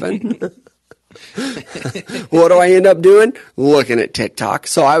 Doesn't happen. What do I end up doing? Looking at TikTok.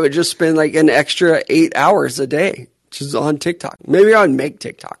 So I would just spend like an extra 8 hours a day just on TikTok. Maybe I would make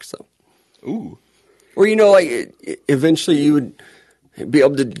TikToks though. Ooh. Or, like eventually you would be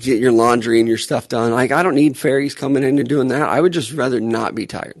able to get your laundry and your stuff done. Like, I don't need fairies coming in and doing that. I would just rather not be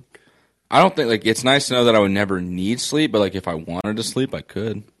tired. I don't think, like, it's nice to know that I would never need sleep, but, like, if I wanted to sleep, I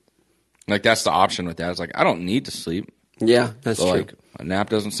could. Like, that's the option with that. It's like, I don't need to sleep. Yeah, that's so, true. Like, a nap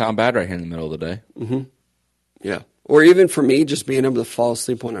doesn't sound bad right here in the middle of the day. Mm-hmm. Yeah. Or even for me, just being able to fall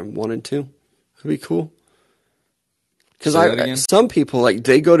asleep when I wanted to would be cool. Because some people, like,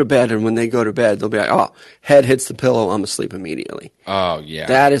 they go to bed, and when they go to bed, they'll be like, oh, head hits the pillow, I'm asleep immediately. Oh, yeah.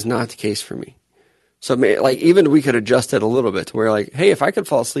 That is not the case for me. So, like, even we could adjust it a little bit to where, like, hey, if I could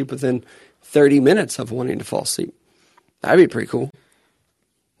fall asleep within 30 minutes of wanting to fall asleep, that'd be pretty cool.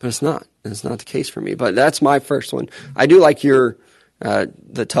 But it's not. It's not the case for me. But that's my first one. I do like your,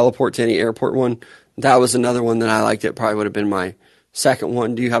 the teleport to any airport one. That was another one that I liked. It probably would have been my second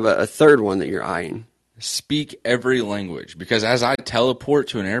one. Do you have a third one that you're eyeing? Speak every language. Because as I teleport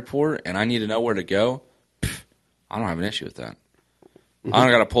to an airport and I need to know where to go, I don't have an issue with that. Mm-hmm. I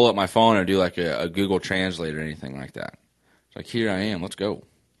don't got to pull up my phone and do like a Google Translate or anything like that. It's like, here I am. Let's go.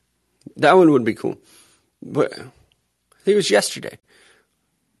 That one would be cool. But I think it was yesterday.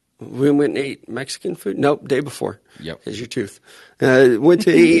 We went and ate Mexican food. Nope, day before. Yep. Is your tooth. Went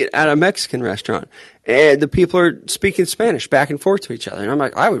to eat at a Mexican restaurant. And the people are speaking Spanish back and forth to each other. And I'm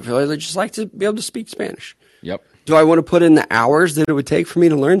like, I would really just like to be able to speak Spanish. Yep. Do I want to put in the hours that it would take for me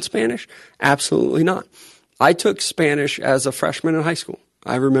to learn Spanish? Absolutely not. I took Spanish as a freshman in high school.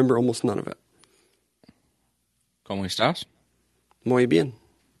 I remember almost none of it. ¿Cómo estás? Muy bien.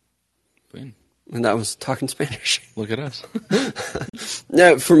 Bien. And that was talking Spanish. Look at us.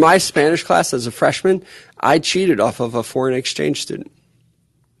 Now, for my Spanish class as a freshman, I cheated off of a foreign exchange student.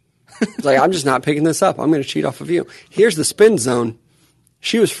 It's like, I'm just not picking this up. I'm going to cheat off of you. Here's the spin zone.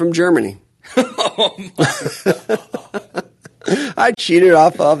 She was from Germany. Oh my God. I cheated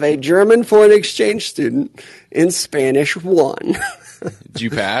off of a German foreign exchange student in Spanish 1. Did you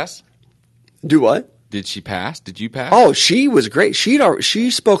pass? Do what? Did she pass? Did you pass? Oh, she was great.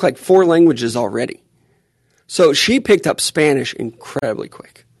 She spoke like 4 languages already. So she picked up Spanish incredibly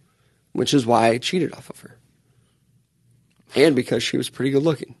quick, which is why I cheated off of her. And because she was pretty good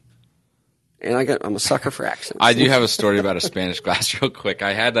looking. And I'm a sucker for accents. I do have a story about a Spanish class real quick.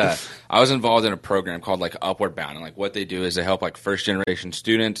 I was involved in a program called like Upward Bound. And like what they do is they help like first generation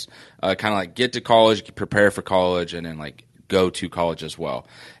students kind of like get to college, prepare for college, and then like go to college as well.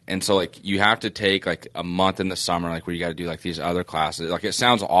 And so like you have to take like a month in the summer, like where you got to do like these other classes. Like it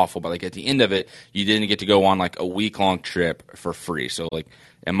sounds awful, but like at the end of it, you didn't get to go on like a week-long trip for free. So like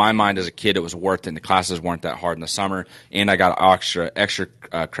in my mind as a kid, it was worth it. And the classes weren't that hard in the summer, and I got extra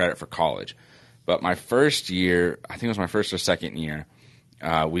credit for college. But my first year, I think it was my first or second year,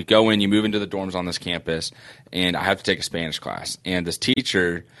 we go in, you move into the dorms on this campus, and I have to take a Spanish class. And this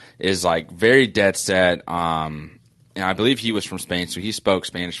teacher is like very dead set. And I believe he was from Spain, so he spoke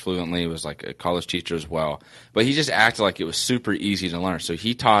Spanish fluently. He was like a college teacher as well. But he just acted like it was super easy to learn. So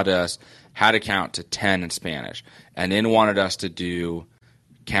he taught us how to count to 10 in Spanish, and then wanted us to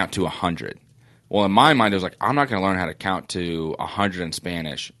count to 100. Well, in my mind, it was like, I'm not going to learn how to count to 100 in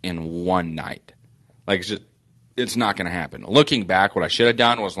Spanish in one night. Like, it's not going to happen. Looking back, what I should have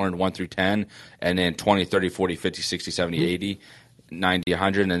done was learned 1 through 10, and then 20, 30, 40, 50, 60, 70, 80, 90,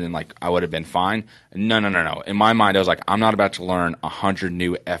 100, and then, like, I would have been fine. No. In my mind, I was like, I'm not about to learn 100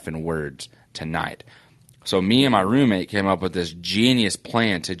 new effing words tonight. So me and my roommate came up with this genius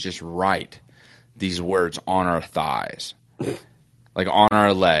plan to just write these words on our thighs. Like on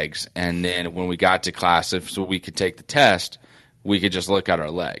our legs, and then when we got to class, so we could take the test, we could just look at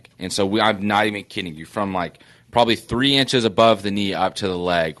our leg. And so I'm not even kidding you, from like probably 3 inches above the knee up to the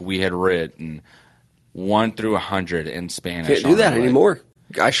leg, we had written 1 through 100 in Spanish. Can't do that anymore.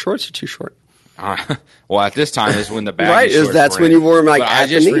 Guys' shorts are too short. Well, at this time is when the baggy right, shorts that's were when in. you wore them like but at I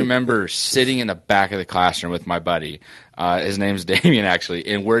just the knee. remember sitting in the back of the classroom with my buddy. His name's Damien, actually,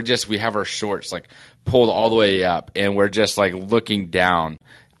 and we have our shorts like pulled all the way up, and we're just like looking down.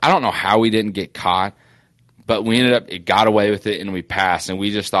 I don't know how we didn't get caught, but we it got away with it, and we passed, and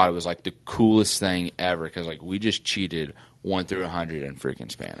we just thought it was like the coolest thing ever, because like we just cheated 1 through 100 in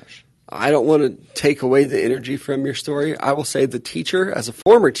freaking Spanish. I don't want to take away the energy from your story. I will say the teacher, as a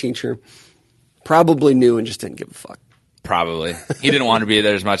former teacher, probably knew and just didn't give a fuck. Probably. He didn't want to be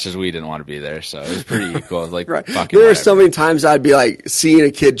there as much as we didn't want to be there, so it was pretty equal. Like, right. Fucking there whatever. are so many times I'd be like seeing a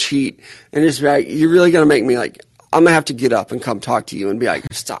kid cheat and just be like, you're really going to make me like, I'm going to have to get up and come talk to you and be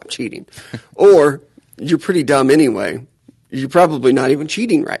like, stop cheating. Or you're pretty dumb anyway. You're probably not even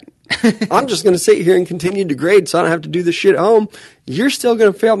cheating right. I'm just going to sit here and continue to grade so I don't have to do this shit at home. You're still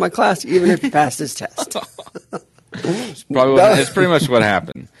going to fail my class even if you pass this test. It's pretty much what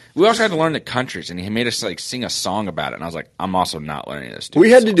happened. We also had to learn the countries, and he made us like sing a song about it. And I was like, I'm also not learning this. We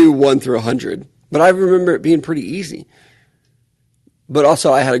had to do 1 through 100, but I remember it being pretty easy. But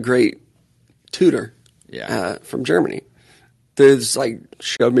also, I had a great tutor from Germany. That like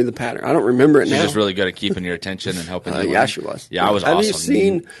showed me the pattern. I don't remember it now. She's just really good at keeping your attention and helping you. Yeah, she was. Yeah, I was awesome. Have you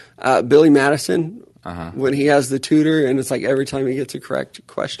seen Billy Madison when he has the tutor, and it's like every time he gets a correct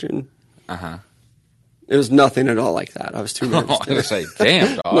question. It was nothing at all like that. I was too nervous. I was going to say,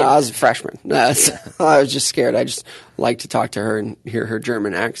 damn, dog. No, I was a freshman. No, I was just scared. I just like to talk to her and hear her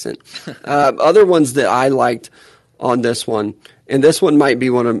German accent. Other ones that I liked on this one, and this one might be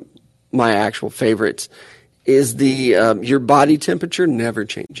one of my actual favorites, is the your body temperature never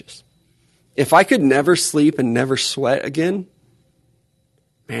changes. If I could never sleep and never sweat again,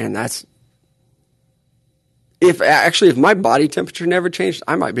 man, that's... If my body temperature never changed,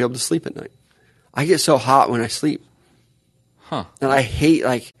 I might be able to sleep at night. I get so hot when I sleep. Huh. And I hate,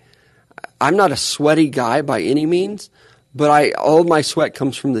 like, I'm not a sweaty guy by any means, but all of my sweat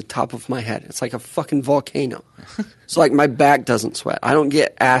comes from the top of my head. It's like a fucking volcano. So, like, my back doesn't sweat. I don't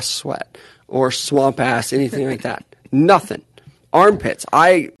get ass sweat or swamp ass, anything like that. Nothing. Armpits.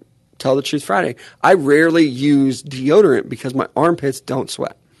 I tell the truth Friday, I rarely use deodorant because my armpits don't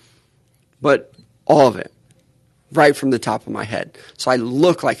sweat. But all of it, right from the top of my head. So I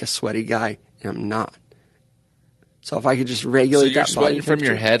look like a sweaty guy, and I'm not. So if I could just regulate that body temperature. So you're sweating from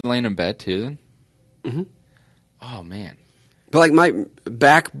your head laying in bed too then? Mm-hmm. Oh, man. But like my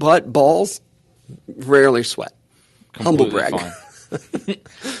back, butt, balls, rarely sweat. Completely Humble brag. Fine.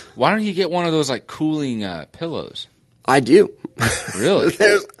 Why don't you get one of those like cooling pillows? I do. Really?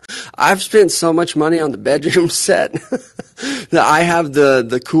 I've spent so much money on the bedroom set that I have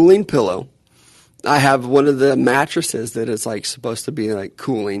the cooling pillow. I have one of the mattresses that is like supposed to be like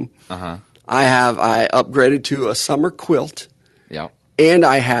cooling. I upgraded to a summer quilt. Yeah. And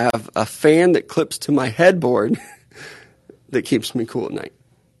I have a fan that clips to my headboard that keeps me cool at night.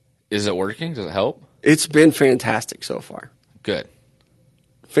 Is it working? Does it help? It's been fantastic so far. Good.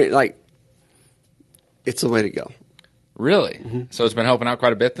 Like, it's the way to go. Really? Mm-hmm. So it's been helping out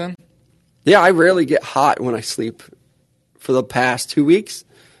quite a bit then? Yeah, I rarely get hot when I sleep for the past 2 weeks.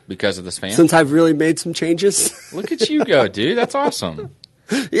 Because of this fan? Since I've really made some changes. Look at you go, dude. That's awesome.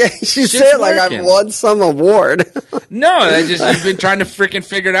 Yeah, you say it like I've won some award. No, you've been trying to freaking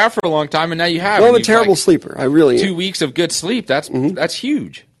figure it out for a long time, and now you have. Well, I'm a terrible sleeper. I really am. 2 weeks of good sleep, that's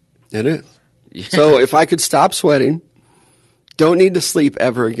huge. It is. Yeah. So if I could stop sweating, don't need to sleep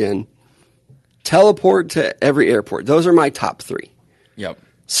ever again, teleport to every airport. Those are my top 3. Yep.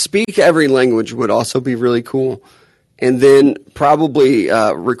 Speak every language would also be really cool. And then probably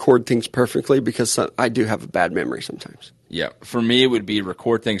record things perfectly because I do have a bad memory sometimes. Yeah. For me, it would be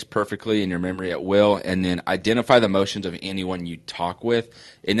record things perfectly in your memory at will and then identify the emotions of anyone you talk with.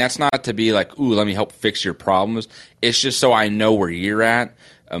 And that's not to be like, ooh, let me help fix your problems. It's just so I know where you're at,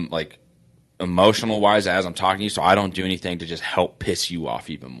 like emotional-wise as I'm talking to you, so I don't do anything to just help piss you off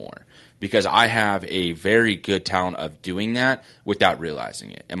even more. Because I have a very good talent of doing that without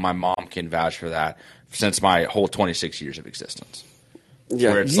realizing it. And my mom can vouch for that since my whole 26 years of existence.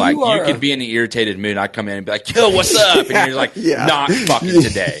 Yeah, where it's like, you could be in an irritated mood, and I come in and be like, yo, what's up? And you're like, not fucking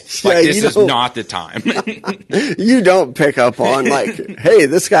today. Like, this is not the time. You don't pick up on, like, hey,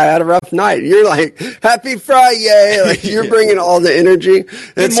 this guy had a rough night. You're like, happy Friday. Like, you're bringing all the energy.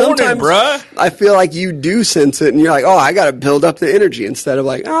 Good morning, bruh. I feel like you do sense it, and you're like, oh, I got to build up the energy instead of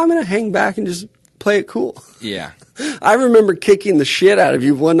like, oh, I'm going to hang back and just play it cool. Yeah. I remember kicking the shit out of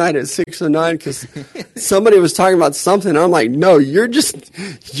you one night at 6:09 because somebody was talking about something. I'm like, no, you're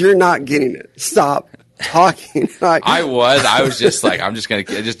not getting it. Stop talking. I was just like, I'm just going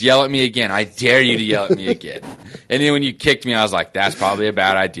to just yell at me again. I dare you to yell at me again. And then when you kicked me, I was like, that's probably a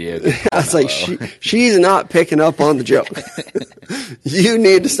bad idea. I was like, she's not picking up on the joke. You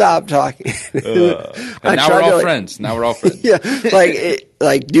need to stop talking. And now we're all friends. Now we're all friends. Yeah.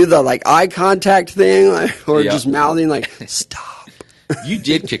 Like do the like eye contact thing or just mouthing like, stop. You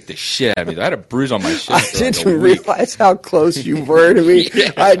did kick the shit out of me. I had a bruise on my shin. I didn't realize how close you were to me.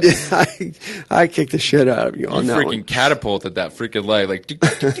 Yeah. I did. I kicked the shit out of you on that one. You freaking catapulted that freaking leg. Like,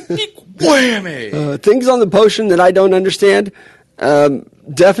 whammy. Things on the potion that I don't understand.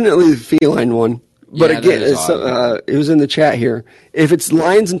 Definitely the feline one. But again, it was in the chat here. If it's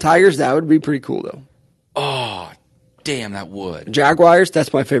lions and tigers, that would be pretty cool, though. Oh, damn, that would. Jaguars,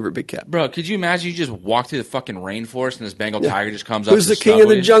 that's my favorite big cat. Bro, could you imagine you just walk through the fucking rainforest and this Bengal tiger just comes up? Who's the king of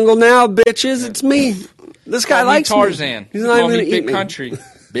the jungle now, bitches? It's me. This guy likes Tarzan. Me. He's not even going to eat Big me. Country.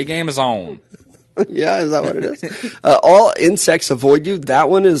 Big Amazon. Yeah, is that what it is? All insects avoid you. That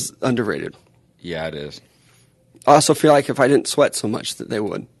one is underrated. Yeah, it is. I also feel like if I didn't sweat so much that they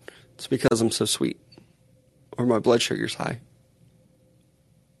would. It's because I'm so sweet. Or my blood sugar's high.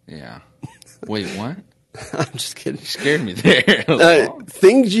 Yeah. Wait, what? I'm just kidding. You scared me there.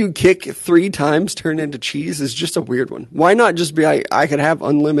 Things you kick 3 times turn into cheese is just a weird one. Why not just be like, I could have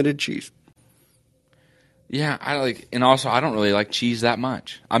unlimited cheese? Yeah, I like, and also I don't really like cheese that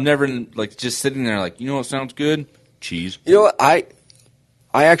much. I'm never like just sitting there like, you know what sounds good? Cheese. You know what? I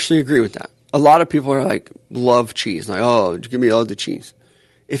actually agree with that. A lot of people are like, love cheese. Like, oh, give me all the cheese.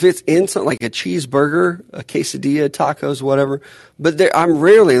 If it's in something like a cheeseburger, a quesadilla, tacos, whatever. But I'm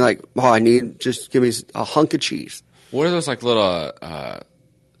rarely like, oh, just give me a hunk of cheese. What are those like little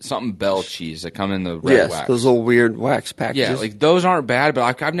something bell cheese that come in the red wax? Those little weird wax packages. Yeah, like those aren't bad, but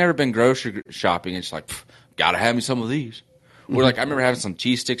like, I've never been grocery shopping. It's like, gotta have me some of these. Or like I remember having some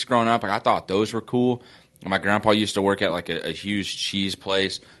cheese sticks growing up. Like I thought those were cool. My grandpa used to work at like a huge cheese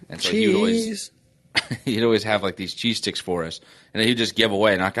place, and so he'd always have like these cheese sticks for us, and then he'd just give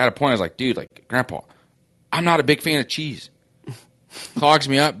away. And I got a point. I was like, dude, like Grandpa, I'm not a big fan of cheese. Clogs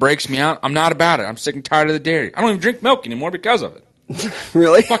me up, breaks me out. I'm not about it. I'm sick and tired of the dairy. I don't even drink milk anymore because of it.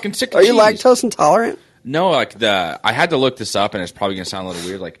 Really? I'm fucking sick of Are cheese. you lactose intolerant? No, like I had to look this up, and it's probably gonna sound a little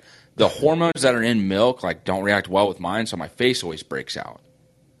weird. Like the hormones that are in milk, like don't react well with mine, so my face always breaks out.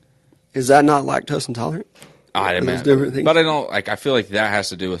 Is that not lactose intolerant? I imagine, but I don't like. I feel like that has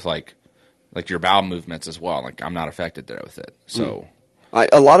to do with like your bowel movements as well. Like I'm not affected there with it, so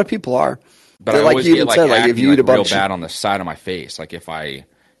a lot of people are. But I always get like acne, if you eat real bad on the side of my face, like if I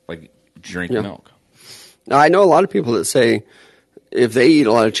like drink milk. Now, I know a lot of people that say if they eat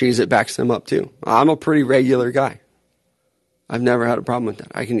a lot of cheese, it backs them up too. I'm a pretty regular guy. I've never had a problem with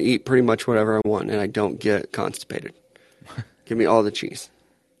that. I can eat pretty much whatever I want, and I don't get constipated. Give me all the cheese.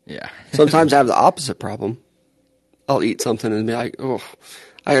 Yeah. Sometimes I have the opposite problem. I'll eat something and be like, oh,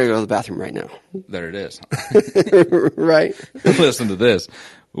 I gotta go to the bathroom right now. There it is. Right? Listen to this.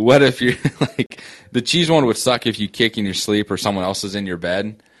 What if you're like, the cheese one would suck if you kick in your sleep or someone else is in your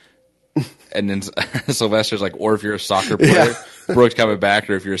bed. And then Sylvester's like, or if you're a soccer player, Brooks coming back,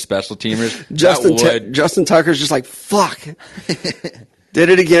 or if you're a special teamer. Justin Tucker's just like, fuck. Did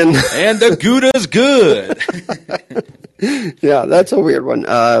it again. And the Gouda's good. Yeah, that's a weird one.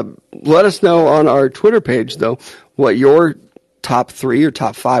 Let us know on our Twitter page, though, what your top 3 or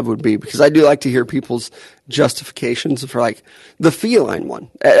top 5 would be, because I do like to hear people's justifications for like the feline one.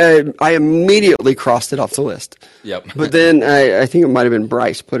 I immediately crossed it off the list. Yep. But then I think it might have been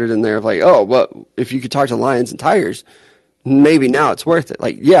Bryce put it in there of like, oh, well, if you could talk to lions and tigers, maybe now it's worth it.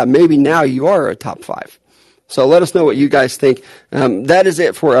 Like, yeah, maybe now you are a top 5. So let us know what you guys think. That is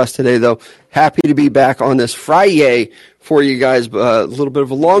it for us today, though. Happy to be back on this Friday for you guys. A little bit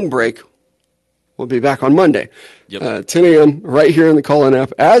of a long break. We'll be back on Monday. Yep. 10 a.m. right here in the call-in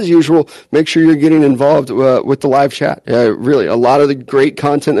app. As usual, make sure you're getting involved with the live chat. Really, a lot of the great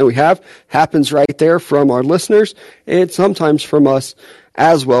content that we have happens right there from our listeners and sometimes from us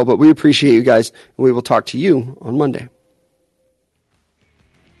as well. But we appreciate you guys, and we will talk to you on Monday.